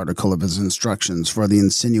 6th article of his instructions for the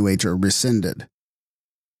insinuator rescinded.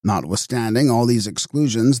 Notwithstanding all these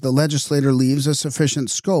exclusions, the legislator leaves a sufficient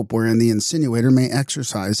scope wherein the insinuator may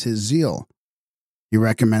exercise his zeal. He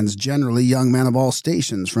recommends generally young men of all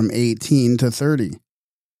stations from 18 to 30,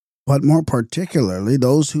 but more particularly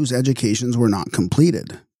those whose educations were not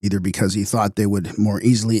completed, either because he thought they would more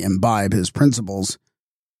easily imbibe his principles,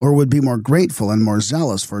 or would be more grateful and more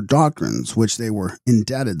zealous for doctrines which they were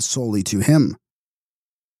indebted solely to him.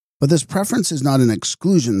 But this preference is not an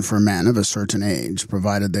exclusion for men of a certain age,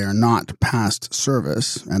 provided they are not past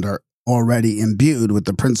service and are already imbued with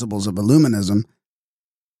the principles of Illuminism.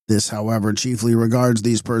 This, however, chiefly regards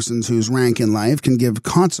these persons whose rank in life can give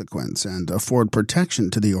consequence and afford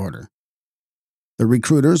protection to the order. The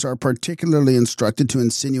recruiters are particularly instructed to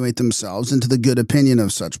insinuate themselves into the good opinion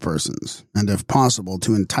of such persons, and if possible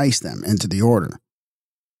to entice them into the order.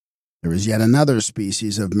 There is yet another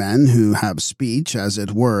species of men who have speech, as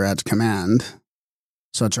it were, at command.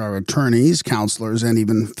 Such are attorneys, counselors, and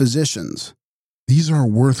even physicians. These are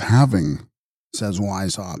worth having, says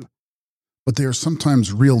Weishaupt. But they are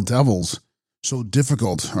sometimes real devils, so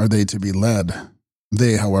difficult are they to be led.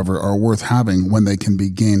 They, however, are worth having when they can be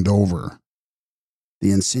gained over. The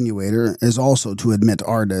insinuator is also to admit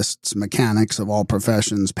artists, mechanics of all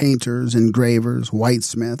professions, painters, engravers,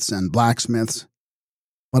 whitesmiths, and blacksmiths,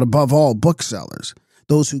 but above all booksellers,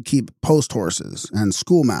 those who keep post-horses, and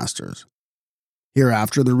schoolmasters.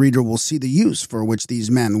 Hereafter the reader will see the use for which these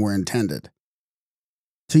men were intended.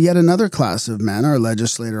 To yet another class of men our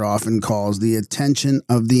legislator often calls the attention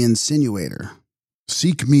of the insinuator.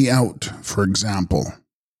 Seek me out, for example,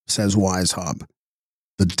 says Weishaupt.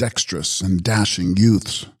 The dexterous and dashing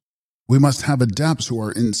youths. We must have adepts who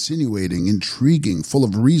are insinuating, intriguing, full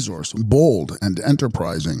of resource, bold, and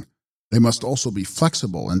enterprising. They must also be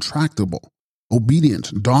flexible and tractable,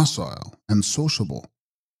 obedient, docile, and sociable.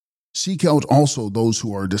 Seek out also those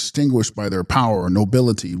who are distinguished by their power,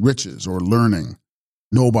 nobility, riches, or learning.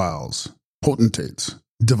 Nobiles, potentates,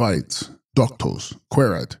 divites, doctos,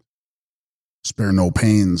 querat. Spare no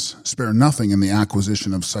pains, spare nothing in the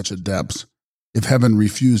acquisition of such adepts. If heaven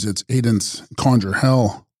refuse its aidance, conjure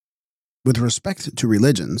hell. With respect to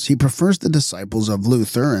religions, he prefers the disciples of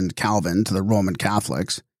Luther and Calvin to the Roman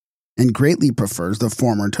Catholics, and greatly prefers the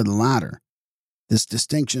former to the latter. This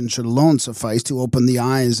distinction should alone suffice to open the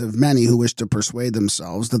eyes of many who wish to persuade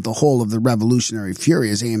themselves that the whole of the revolutionary fury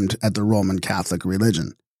is aimed at the Roman Catholic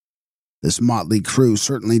religion. This motley crew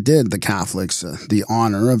certainly did the Catholics the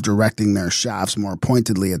honor of directing their shafts more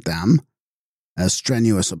pointedly at them, as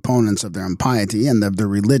strenuous opponents of their impiety and of their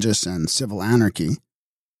religious and civil anarchy.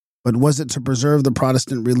 But was it to preserve the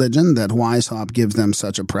Protestant religion that Weishaupt gives them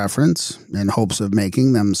such a preference, in hopes of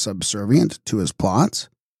making them subservient to his plots?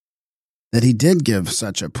 That he did give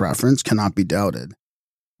such a preference cannot be doubted,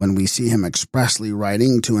 when we see him expressly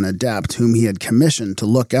writing to an adept whom he had commissioned to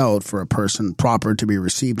look out for a person proper to be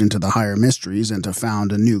received into the higher mysteries and to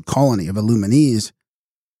found a new colony of Illuminees.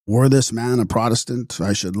 Were this man a Protestant,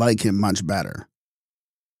 I should like him much better.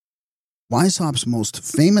 Weishaupt's most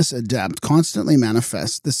famous adept constantly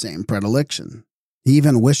manifests the same predilection. He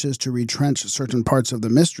even wishes to retrench certain parts of the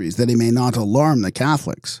mysteries that he may not alarm the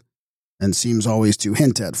Catholics, and seems always to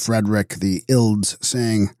hint at Frederick the Ilde's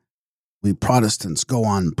saying, "We Protestants go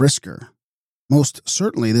on brisker." Most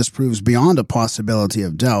certainly this proves beyond a possibility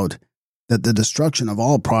of doubt that the destruction of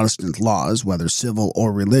all Protestant laws, whether civil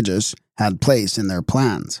or religious, had place in their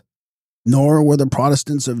plans. Nor were the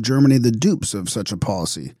Protestants of Germany the dupes of such a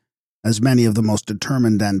policy, as many of the most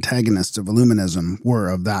determined antagonists of Illuminism were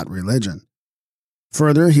of that religion.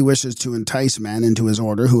 Further, he wishes to entice men into his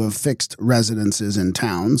order who have fixed residences in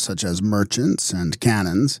towns, such as merchants and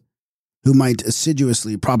canons, who might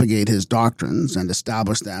assiduously propagate his doctrines and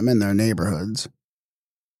establish them in their neighborhoods.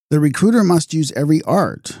 The recruiter must use every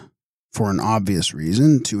art, for an obvious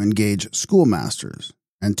reason, to engage schoolmasters,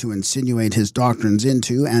 and to insinuate his doctrines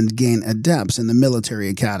into and gain adepts in the military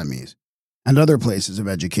academies and other places of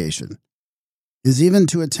education, is even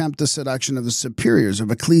to attempt the seduction of the superiors of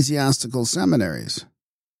ecclesiastical seminaries.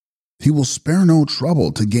 He will spare no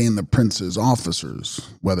trouble to gain the prince's officers,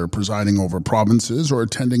 whether presiding over provinces or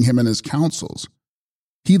attending him in his councils.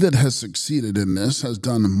 He that has succeeded in this has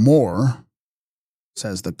done more,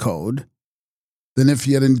 says the Code, than if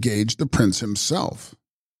he had engaged the prince himself.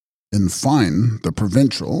 In fine, the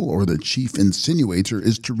provincial or the chief insinuator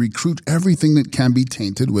is to recruit everything that can be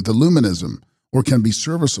tainted with Illuminism or can be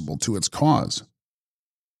serviceable to its cause.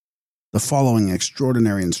 The following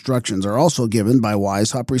extraordinary instructions are also given by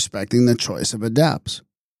Weishaupt respecting the choice of adepts.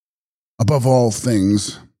 Above all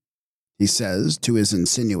things, he says to his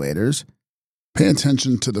insinuators, pay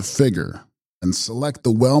attention to the figure and select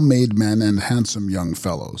the well-made men and handsome young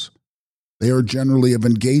fellows. They are generally of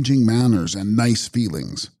engaging manners and nice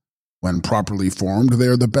feelings. When properly formed, they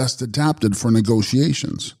are the best adapted for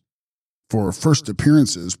negotiations, for first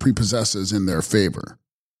appearances prepossesses in their favor.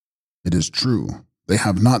 It is true, they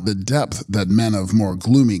have not the depth that men of more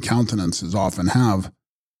gloomy countenances often have.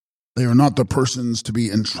 They are not the persons to be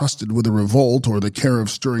entrusted with a revolt or the care of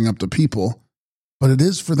stirring up the people, but it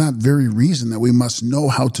is for that very reason that we must know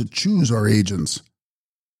how to choose our agents.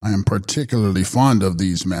 I am particularly fond of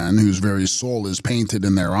these men whose very soul is painted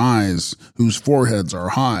in their eyes, whose foreheads are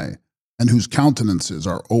high, and whose countenances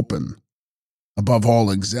are open. Above all,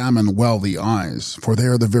 examine well the eyes, for they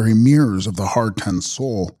are the very mirrors of the heart and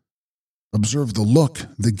soul. Observe the look,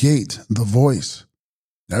 the gait, the voice.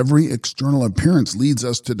 Every external appearance leads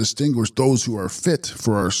us to distinguish those who are fit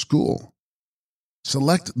for our school.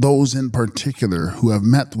 Select those in particular who have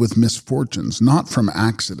met with misfortunes, not from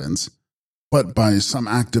accidents, but by some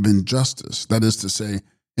act of injustice, that is to say,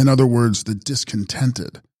 in other words, the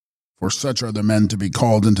discontented, for such are the men to be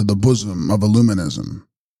called into the bosom of Illuminism,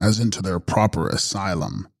 as into their proper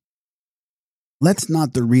asylum. Let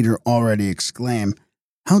not the reader already exclaim,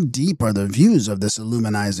 how deep are the views of this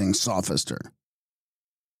illuminizing sophister?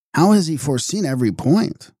 How has he foreseen every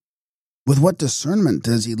point? With what discernment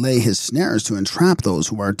does he lay his snares to entrap those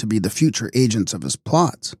who are to be the future agents of his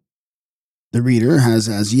plots? The reader has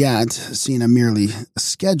as yet seen a merely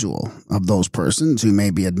schedule of those persons who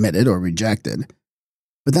may be admitted or rejected,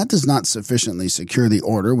 but that does not sufficiently secure the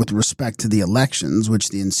order with respect to the elections which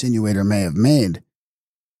the insinuator may have made.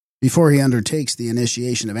 Before he undertakes the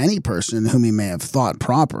initiation of any person whom he may have thought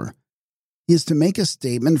proper, he is to make a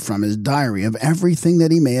statement from his diary of everything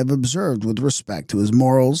that he may have observed with respect to his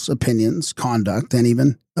morals, opinions, conduct, and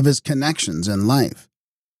even of his connections in life.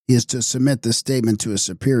 He is to submit this statement to his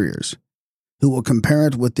superiors, who will compare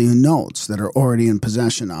it with the notes that are already in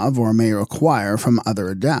possession of or may acquire from other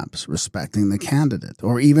adepts respecting the candidate,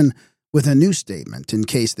 or even with a new statement in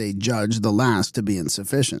case they judge the last to be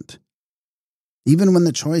insufficient. Even when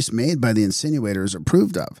the choice made by the insinuator is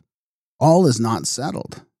approved of, all is not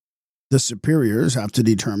settled. The superiors have to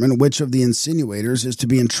determine which of the insinuators is to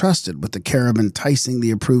be entrusted with the care of enticing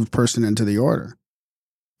the approved person into the order.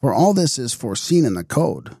 For all this is foreseen in the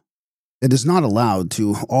Code. It is not allowed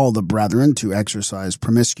to all the brethren to exercise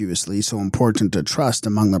promiscuously so important a trust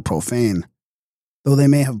among the profane, though they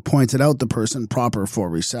may have pointed out the person proper for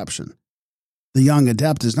reception. The young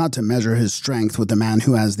adept is not to measure his strength with the man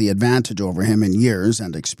who has the advantage over him in years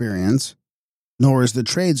and experience, nor is the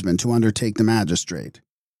tradesman to undertake the magistrate.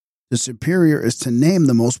 The superior is to name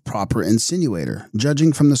the most proper insinuator,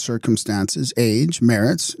 judging from the circumstances, age,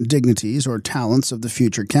 merits, dignities, or talents of the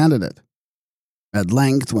future candidate. At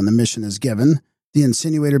length, when the mission is given, the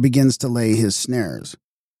insinuator begins to lay his snares.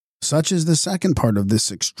 Such is the second part of this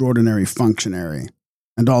extraordinary functionary,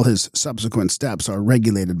 and all his subsequent steps are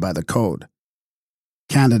regulated by the Code.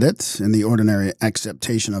 Candidate, in the ordinary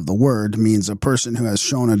acceptation of the word, means a person who has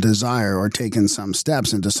shown a desire or taken some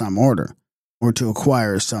steps into some order, or to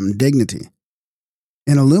acquire some dignity.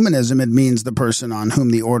 In Illuminism, it means the person on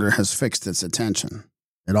whom the order has fixed its attention.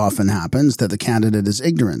 It often happens that the candidate is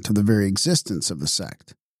ignorant of the very existence of the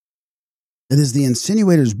sect. It is the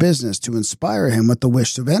insinuator's business to inspire him with the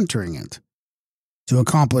wish of entering it. To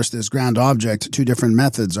accomplish this grand object, two different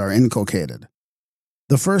methods are inculcated.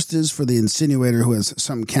 The first is for the insinuator who has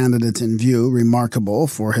some candidate in view remarkable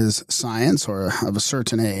for his science or of a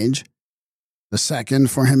certain age. The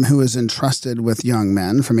second for him who is entrusted with young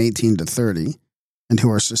men from 18 to 30, and who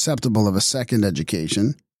are susceptible of a second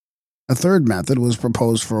education. A third method was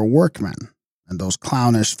proposed for workmen, and those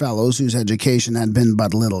clownish fellows whose education had been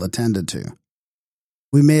but little attended to.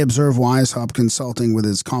 We may observe Weishaupt consulting with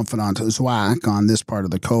his confidant Zwack on this part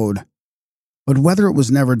of the Code, but whether it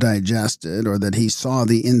was never digested or that he saw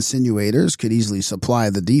the insinuators could easily supply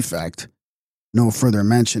the defect, no further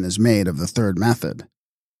mention is made of the third method.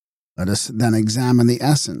 Let us then examine the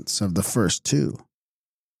essence of the first two.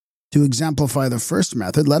 To exemplify the first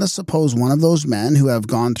method, let us suppose one of those men who have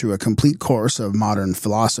gone through a complete course of modern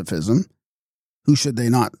philosophism, who, should they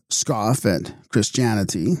not scoff at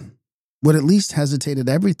Christianity, would at least hesitate at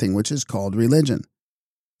everything which is called religion.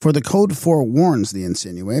 For the Code forewarns the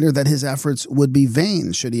insinuator that his efforts would be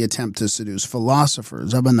vain should he attempt to seduce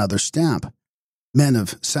philosophers of another stamp, men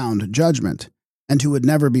of sound judgment, and who would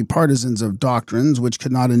never be partisans of doctrines which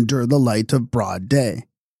could not endure the light of broad day.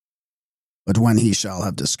 But when he shall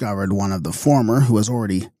have discovered one of the former who has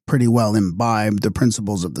already pretty well imbibed the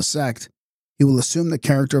principles of the sect, he will assume the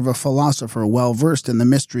character of a philosopher well versed in the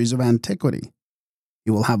mysteries of antiquity.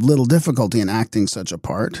 He will have little difficulty in acting such a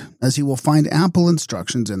part, as he will find ample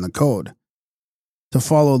instructions in the Code. To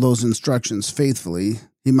follow those instructions faithfully,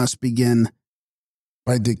 he must begin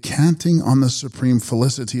by decanting on the supreme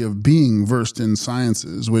felicity of being versed in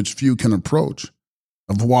sciences which few can approach,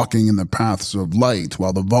 of walking in the paths of light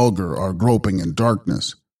while the vulgar are groping in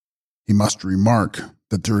darkness. He must remark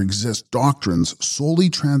that there exist doctrines solely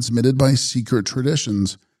transmitted by secret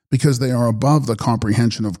traditions because they are above the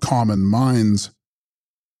comprehension of common minds.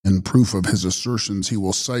 In proof of his assertions, he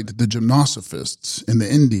will cite the gymnosophists in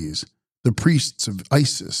the Indies, the priests of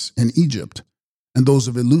Isis in Egypt, and those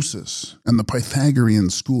of Eleusis and the Pythagorean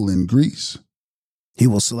school in Greece. He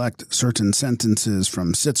will select certain sentences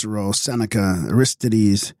from Cicero, Seneca,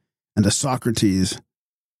 Aristides, and Socrates,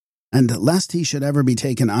 and lest he should ever be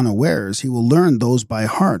taken unawares, he will learn those by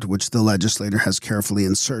heart which the legislator has carefully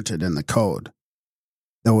inserted in the code.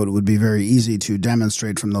 Though it would be very easy to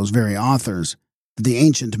demonstrate from those very authors that the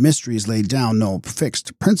ancient mysteries laid down no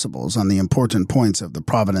fixed principles on the important points of the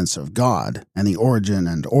providence of God and the origin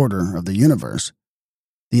and order of the universe,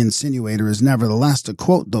 the insinuator is nevertheless to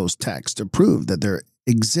quote those texts to prove that there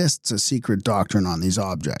exists a secret doctrine on these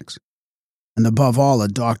objects, and above all a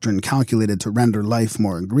doctrine calculated to render life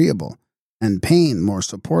more agreeable and pain more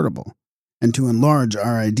supportable, and to enlarge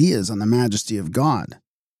our ideas on the majesty of God.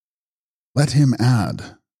 Let him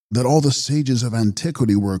add that all the sages of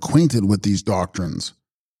antiquity were acquainted with these doctrines.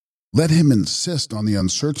 Let him insist on the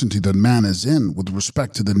uncertainty that man is in with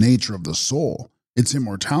respect to the nature of the soul, its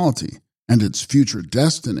immortality, and its future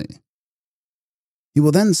destiny. He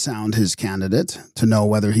will then sound his candidate to know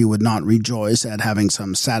whether he would not rejoice at having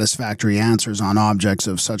some satisfactory answers on objects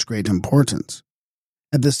of such great importance.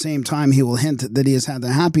 At the same time, he will hint that he has had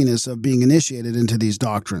the happiness of being initiated into these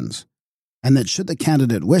doctrines, and that should the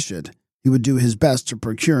candidate wish it, he would do his best to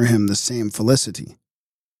procure him the same felicity,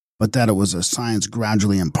 but that it was a science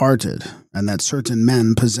gradually imparted, and that certain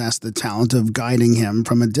men possessed the talent of guiding him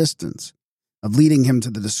from a distance, of leading him to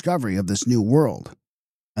the discovery of this new world,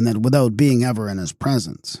 and that without being ever in his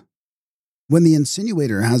presence. When the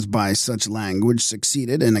insinuator has by such language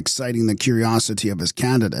succeeded in exciting the curiosity of his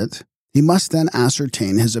candidate, he must then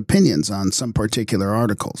ascertain his opinions on some particular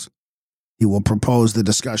articles. He will propose the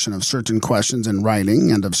discussion of certain questions in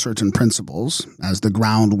writing and of certain principles, as the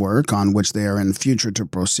groundwork on which they are in future to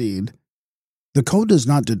proceed. The code does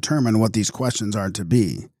not determine what these questions are to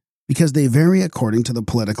be, because they vary according to the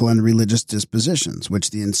political and religious dispositions which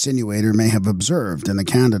the insinuator may have observed in the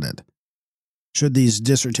candidate. Should these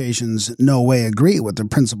dissertations no way agree with the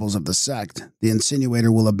principles of the sect, the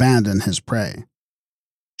insinuator will abandon his prey.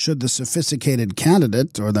 Should the sophisticated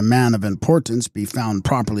candidate or the man of importance be found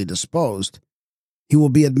properly disposed, he will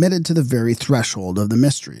be admitted to the very threshold of the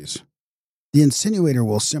mysteries. The insinuator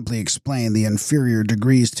will simply explain the inferior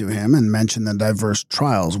degrees to him and mention the diverse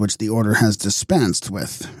trials which the order has dispensed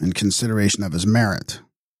with in consideration of his merit.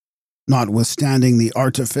 Notwithstanding the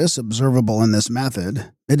artifice observable in this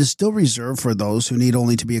method, it is still reserved for those who need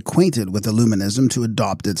only to be acquainted with Illuminism to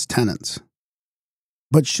adopt its tenets.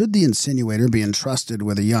 But should the insinuator be entrusted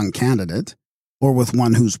with a young candidate, or with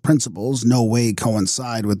one whose principles no way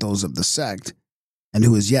coincide with those of the sect, and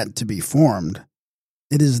who is yet to be formed,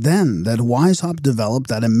 it is then that Weishaupt developed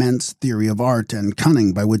that immense theory of art and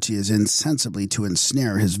cunning by which he is insensibly to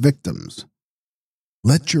ensnare his victims.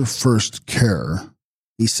 Let your first care,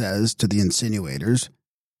 he says to the insinuators,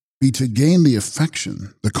 be to gain the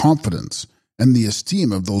affection, the confidence, and the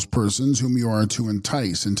esteem of those persons whom you are to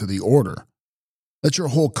entice into the order. Let your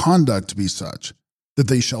whole conduct be such that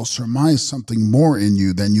they shall surmise something more in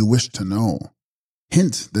you than you wish to know.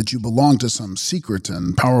 Hint that you belong to some secret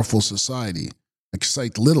and powerful society.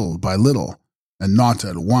 Excite little by little, and not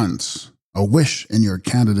at once, a wish in your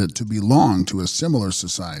candidate to belong to a similar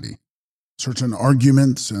society. Certain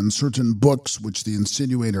arguments and certain books which the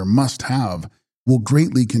insinuator must have will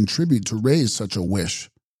greatly contribute to raise such a wish.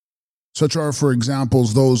 Such are, for example,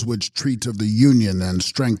 those which treat of the union and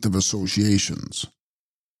strength of associations.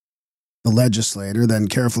 The legislator then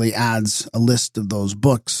carefully adds a list of those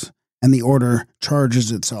books, and the order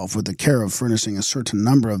charges itself with the care of furnishing a certain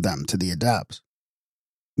number of them to the adepts.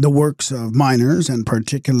 The works of minors, and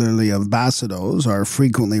particularly of bassados, are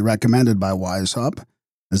frequently recommended by Weishaupt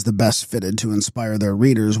as the best fitted to inspire their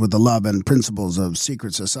readers with the love and principles of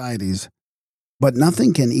secret societies. But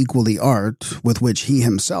nothing can equal the art with which he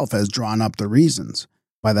himself has drawn up the reasons,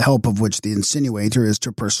 by the help of which the insinuator is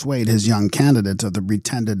to persuade his young candidate of the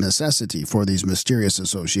pretended necessity for these mysterious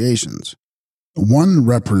associations. One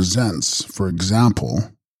represents, for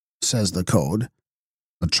example, says the code,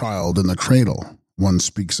 a child in the cradle. One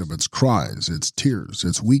speaks of its cries, its tears,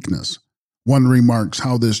 its weakness. One remarks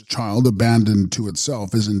how this child abandoned to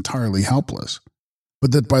itself is entirely helpless,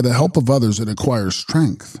 but that by the help of others it acquires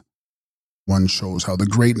strength. One shows how the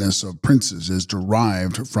greatness of princes is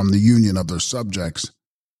derived from the union of their subjects.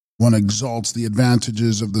 One exalts the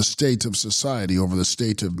advantages of the state of society over the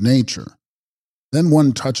state of nature. Then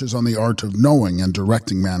one touches on the art of knowing and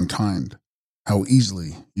directing mankind. How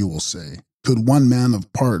easily, you will say, could one man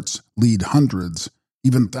of parts lead hundreds,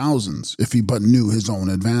 even thousands, if he but knew his own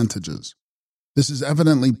advantages? This is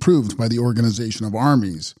evidently proved by the organization of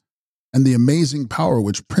armies and the amazing power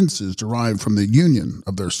which princes derive from the union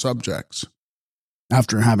of their subjects.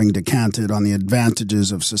 After having decanted on the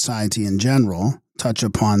advantages of society in general, touch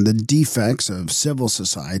upon the defects of civil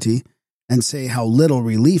society, and say how little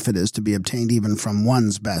relief it is to be obtained even from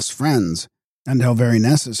one's best friends, and how very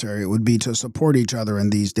necessary it would be to support each other in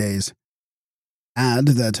these days. Add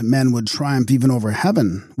that men would triumph even over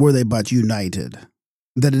heaven were they but united,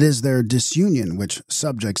 that it is their disunion which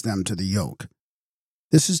subjects them to the yoke.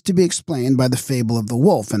 This is to be explained by the fable of the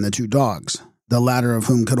wolf and the two dogs, the latter of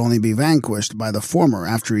whom could only be vanquished by the former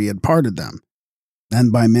after he had parted them,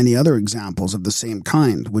 and by many other examples of the same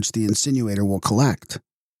kind which the insinuator will collect.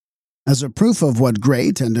 As a proof of what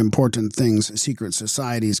great and important things secret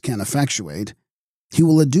societies can effectuate, he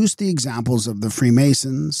will adduce the examples of the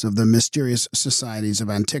Freemasons, of the mysterious societies of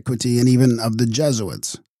antiquity, and even of the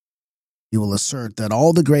Jesuits. He will assert that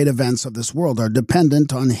all the great events of this world are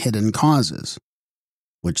dependent on hidden causes,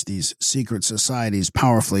 which these secret societies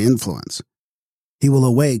powerfully influence. He will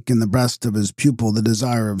awake in the breast of his pupil the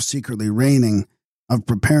desire of secretly reigning, of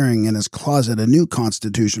preparing in his closet a new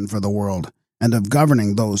constitution for the world, and of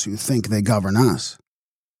governing those who think they govern us.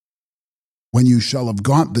 When you shall have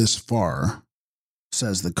got this far,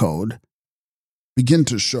 says the Code, begin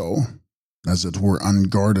to show, as it were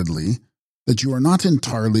unguardedly, that you are not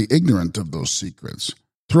entirely ignorant of those secrets.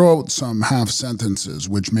 Throw out some half-sentences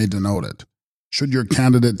which may denote it. Should your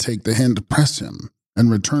candidate take the hint, press him, and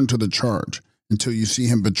return to the charge, until you see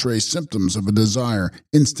him betray symptoms of a desire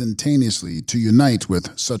instantaneously to unite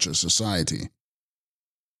with such a society.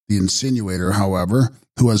 The insinuator, however,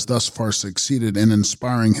 who has thus far succeeded in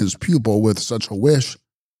inspiring his pupil with such a wish,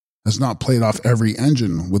 has not played off every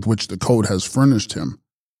engine with which the Code has furnished him.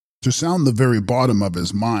 To sound the very bottom of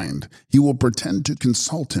his mind, he will pretend to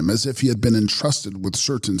consult him as if he had been entrusted with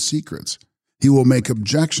certain secrets. He will make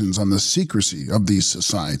objections on the secrecy of these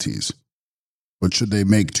societies. But should they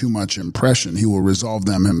make too much impression, he will resolve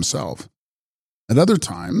them himself. At other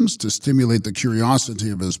times, to stimulate the curiosity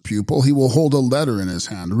of his pupil, he will hold a letter in his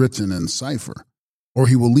hand written in cipher, or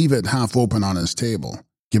he will leave it half open on his table,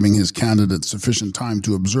 giving his candidate sufficient time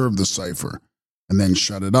to observe the cipher, and then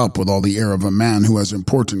shut it up with all the air of a man who has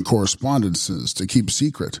important correspondences to keep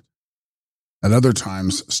secret. At other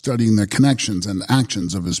times, studying the connections and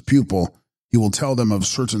actions of his pupil, he will tell them of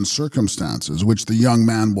certain circumstances which the young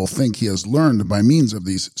man will think he has learned by means of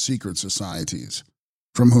these secret societies,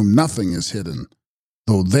 from whom nothing is hidden,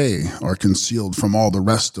 though they are concealed from all the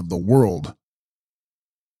rest of the world.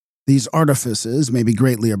 These artifices may be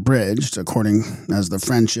greatly abridged, according as the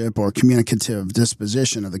friendship or communicative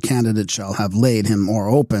disposition of the candidate shall have laid him more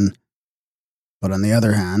open. But on the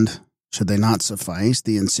other hand, should they not suffice,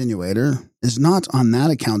 the insinuator is not on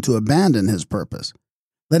that account to abandon his purpose.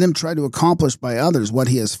 Let him try to accomplish by others what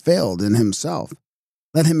he has failed in himself.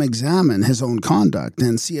 Let him examine his own conduct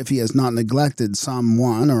and see if he has not neglected some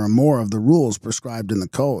one or more of the rules prescribed in the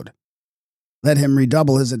Code. Let him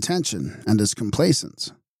redouble his attention and his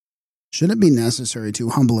complaisance. Should it be necessary to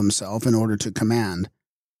humble himself in order to command,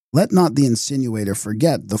 let not the insinuator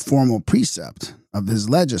forget the formal precept of his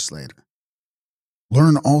legislator.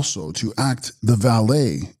 Learn also to act the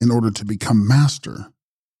valet in order to become master.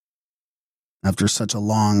 After such a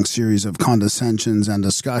long series of condescensions and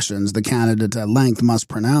discussions, the candidate at length must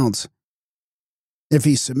pronounce. If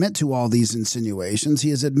he submit to all these insinuations,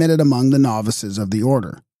 he is admitted among the novices of the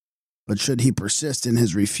order. But should he persist in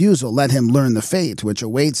his refusal, let him learn the fate which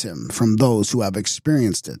awaits him from those who have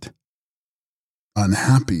experienced it.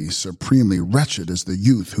 Unhappy, supremely wretched is the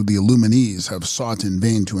youth who the Illuminees have sought in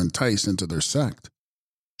vain to entice into their sect.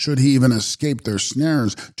 Should he even escape their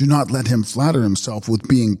snares, do not let him flatter himself with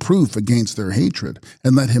being proof against their hatred,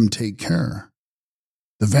 and let him take care.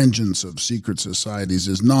 The vengeance of secret societies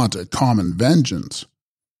is not a common vengeance.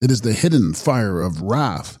 It is the hidden fire of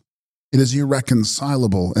wrath. It is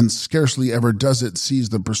irreconcilable, and scarcely ever does it cease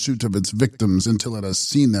the pursuit of its victims until it has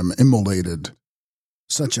seen them immolated.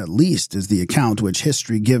 Such at least is the account which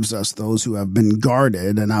history gives us those who have been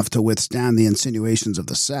guarded enough to withstand the insinuations of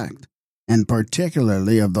the sect, and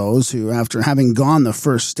particularly of those who, after having gone the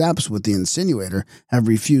first steps with the insinuator, have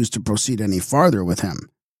refused to proceed any farther with him.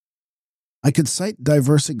 I could cite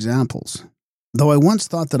diverse examples, though I once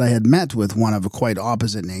thought that I had met with one of a quite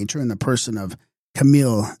opposite nature in the person of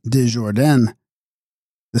Camille Desjardins,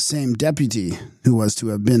 the same deputy who was to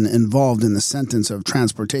have been involved in the sentence of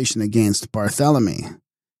transportation against Barthélemy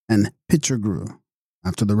and Pichegru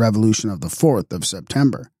after the revolution of the 4th of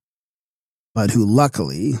September, but who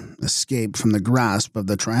luckily escaped from the grasp of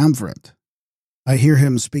the triumvirate. I hear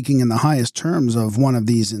him speaking in the highest terms of one of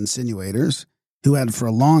these insinuators, who had for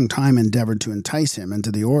a long time endeavored to entice him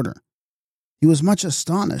into the order. He was much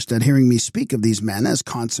astonished at hearing me speak of these men as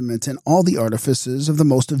consummate in all the artifices of the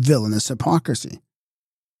most villainous hypocrisy.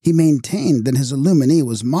 He maintained that his Illuminee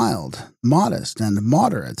was mild, modest, and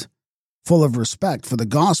moderate, full of respect for the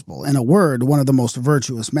gospel, in a word, one of the most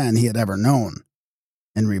virtuous men he had ever known.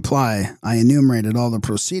 In reply, I enumerated all the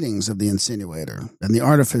proceedings of the insinuator and the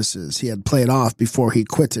artifices he had played off before he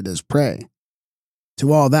quitted his prey.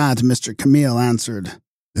 To all that, Mr. Camille answered,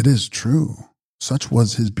 "It is true. Such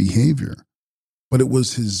was his behavior. But it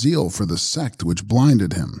was his zeal for the sect which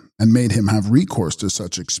blinded him and made him have recourse to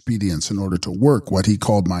such expedients in order to work what he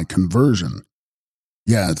called my conversion.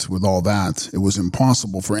 Yet, with all that, it was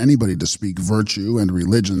impossible for anybody to speak virtue and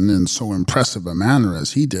religion in so impressive a manner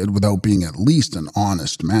as he did without being at least an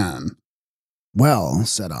honest man." "Well,"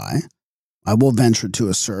 said I will venture to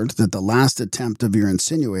assert that the last attempt of your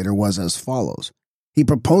insinuator was as follows. He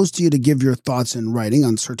proposed to you to give your thoughts in writing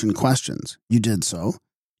on certain questions. You did so.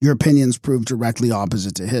 Your opinions proved directly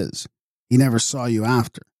opposite to his. He never saw you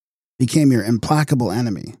after, became your implacable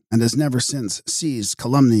enemy, and has never since ceased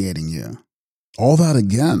calumniating you." "All that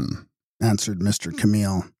again," answered Mr.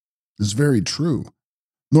 Camille, "is very true.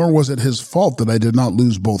 Nor was it his fault that I did not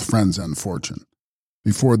lose both friends and fortune.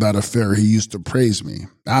 Before that affair he used to praise me.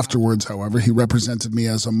 Afterwards, however, he represented me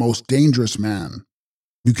as a most dangerous man.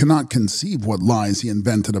 You cannot conceive what lies he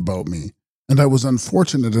invented about me, and I was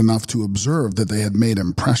unfortunate enough to observe that they had made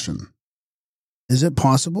impression." Is it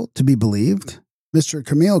possible to be believed? Mr.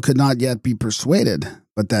 Camille could not yet be persuaded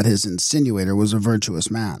but that his insinuator was a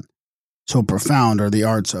virtuous man. So profound are the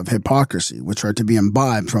arts of hypocrisy, which are to be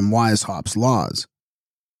imbibed from Weishaupt's laws.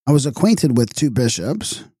 I was acquainted with two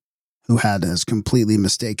bishops who had as completely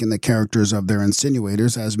mistaken the characters of their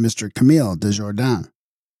insinuators as Mr. Camille de Jourdain.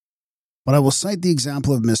 But I will cite the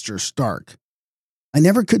example of Mr. Stark. I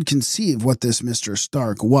never could conceive what this Mr.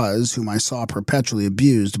 Stark was, whom I saw perpetually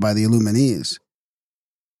abused by the Illuminees.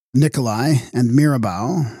 Nicolai and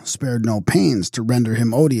Mirabeau spared no pains to render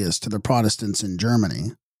him odious to the Protestants in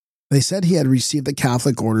Germany. They said he had received the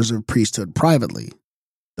Catholic orders of priesthood privately,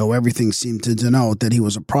 though everything seemed to denote that he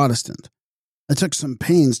was a Protestant. I took some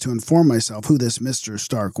pains to inform myself who this Mr.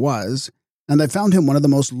 Stark was, and I found him one of the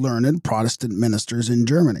most learned Protestant ministers in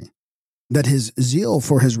Germany. That his zeal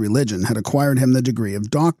for his religion had acquired him the degree of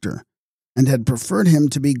doctor, and had preferred him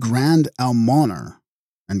to be Grand Almoner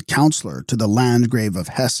and counselor to the Landgrave of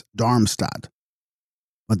Hesse-Darmstadt,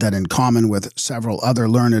 but that in common with several other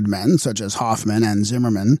learned men, such as Hoffmann and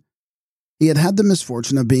Zimmermann, he had had the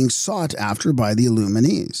misfortune of being sought after by the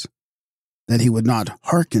Illuminees, that he would not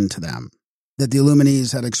hearken to them, that the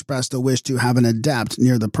Illuminees had expressed a wish to have an adept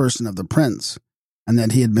near the person of the prince, and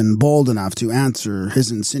that he had been bold enough to answer his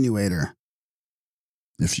insinuator,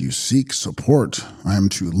 "If you seek support, I am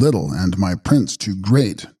too little and my prince too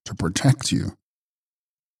great to protect you."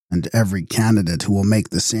 And every candidate who will make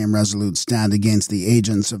the same resolute stand against the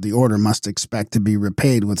agents of the order must expect to be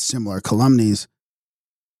repaid with similar calumnies.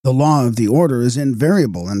 The law of the order is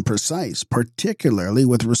invariable and precise, particularly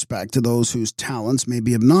with respect to those whose talents may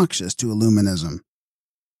be obnoxious to Illuminism.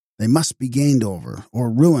 They must be gained over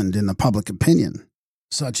or ruined in the public opinion.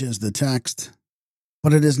 Such is the text.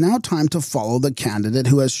 But it is now time to follow the candidate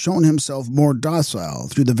who has shown himself more docile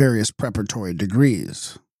through the various preparatory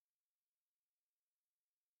degrees.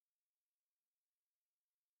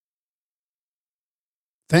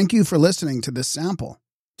 Thank you for listening to this sample.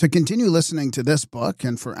 To continue listening to this book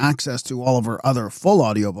and for access to all of our other full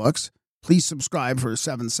audiobooks, please subscribe for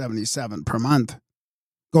 $7.77 per month.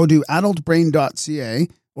 Go to adultbrain.ca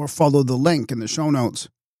or follow the link in the show notes.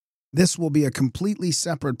 This will be a completely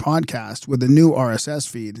separate podcast with a new RSS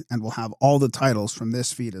feed and will have all the titles from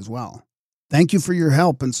this feed as well. Thank you for your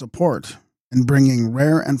help and support in bringing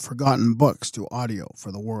rare and forgotten books to audio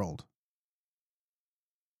for the world.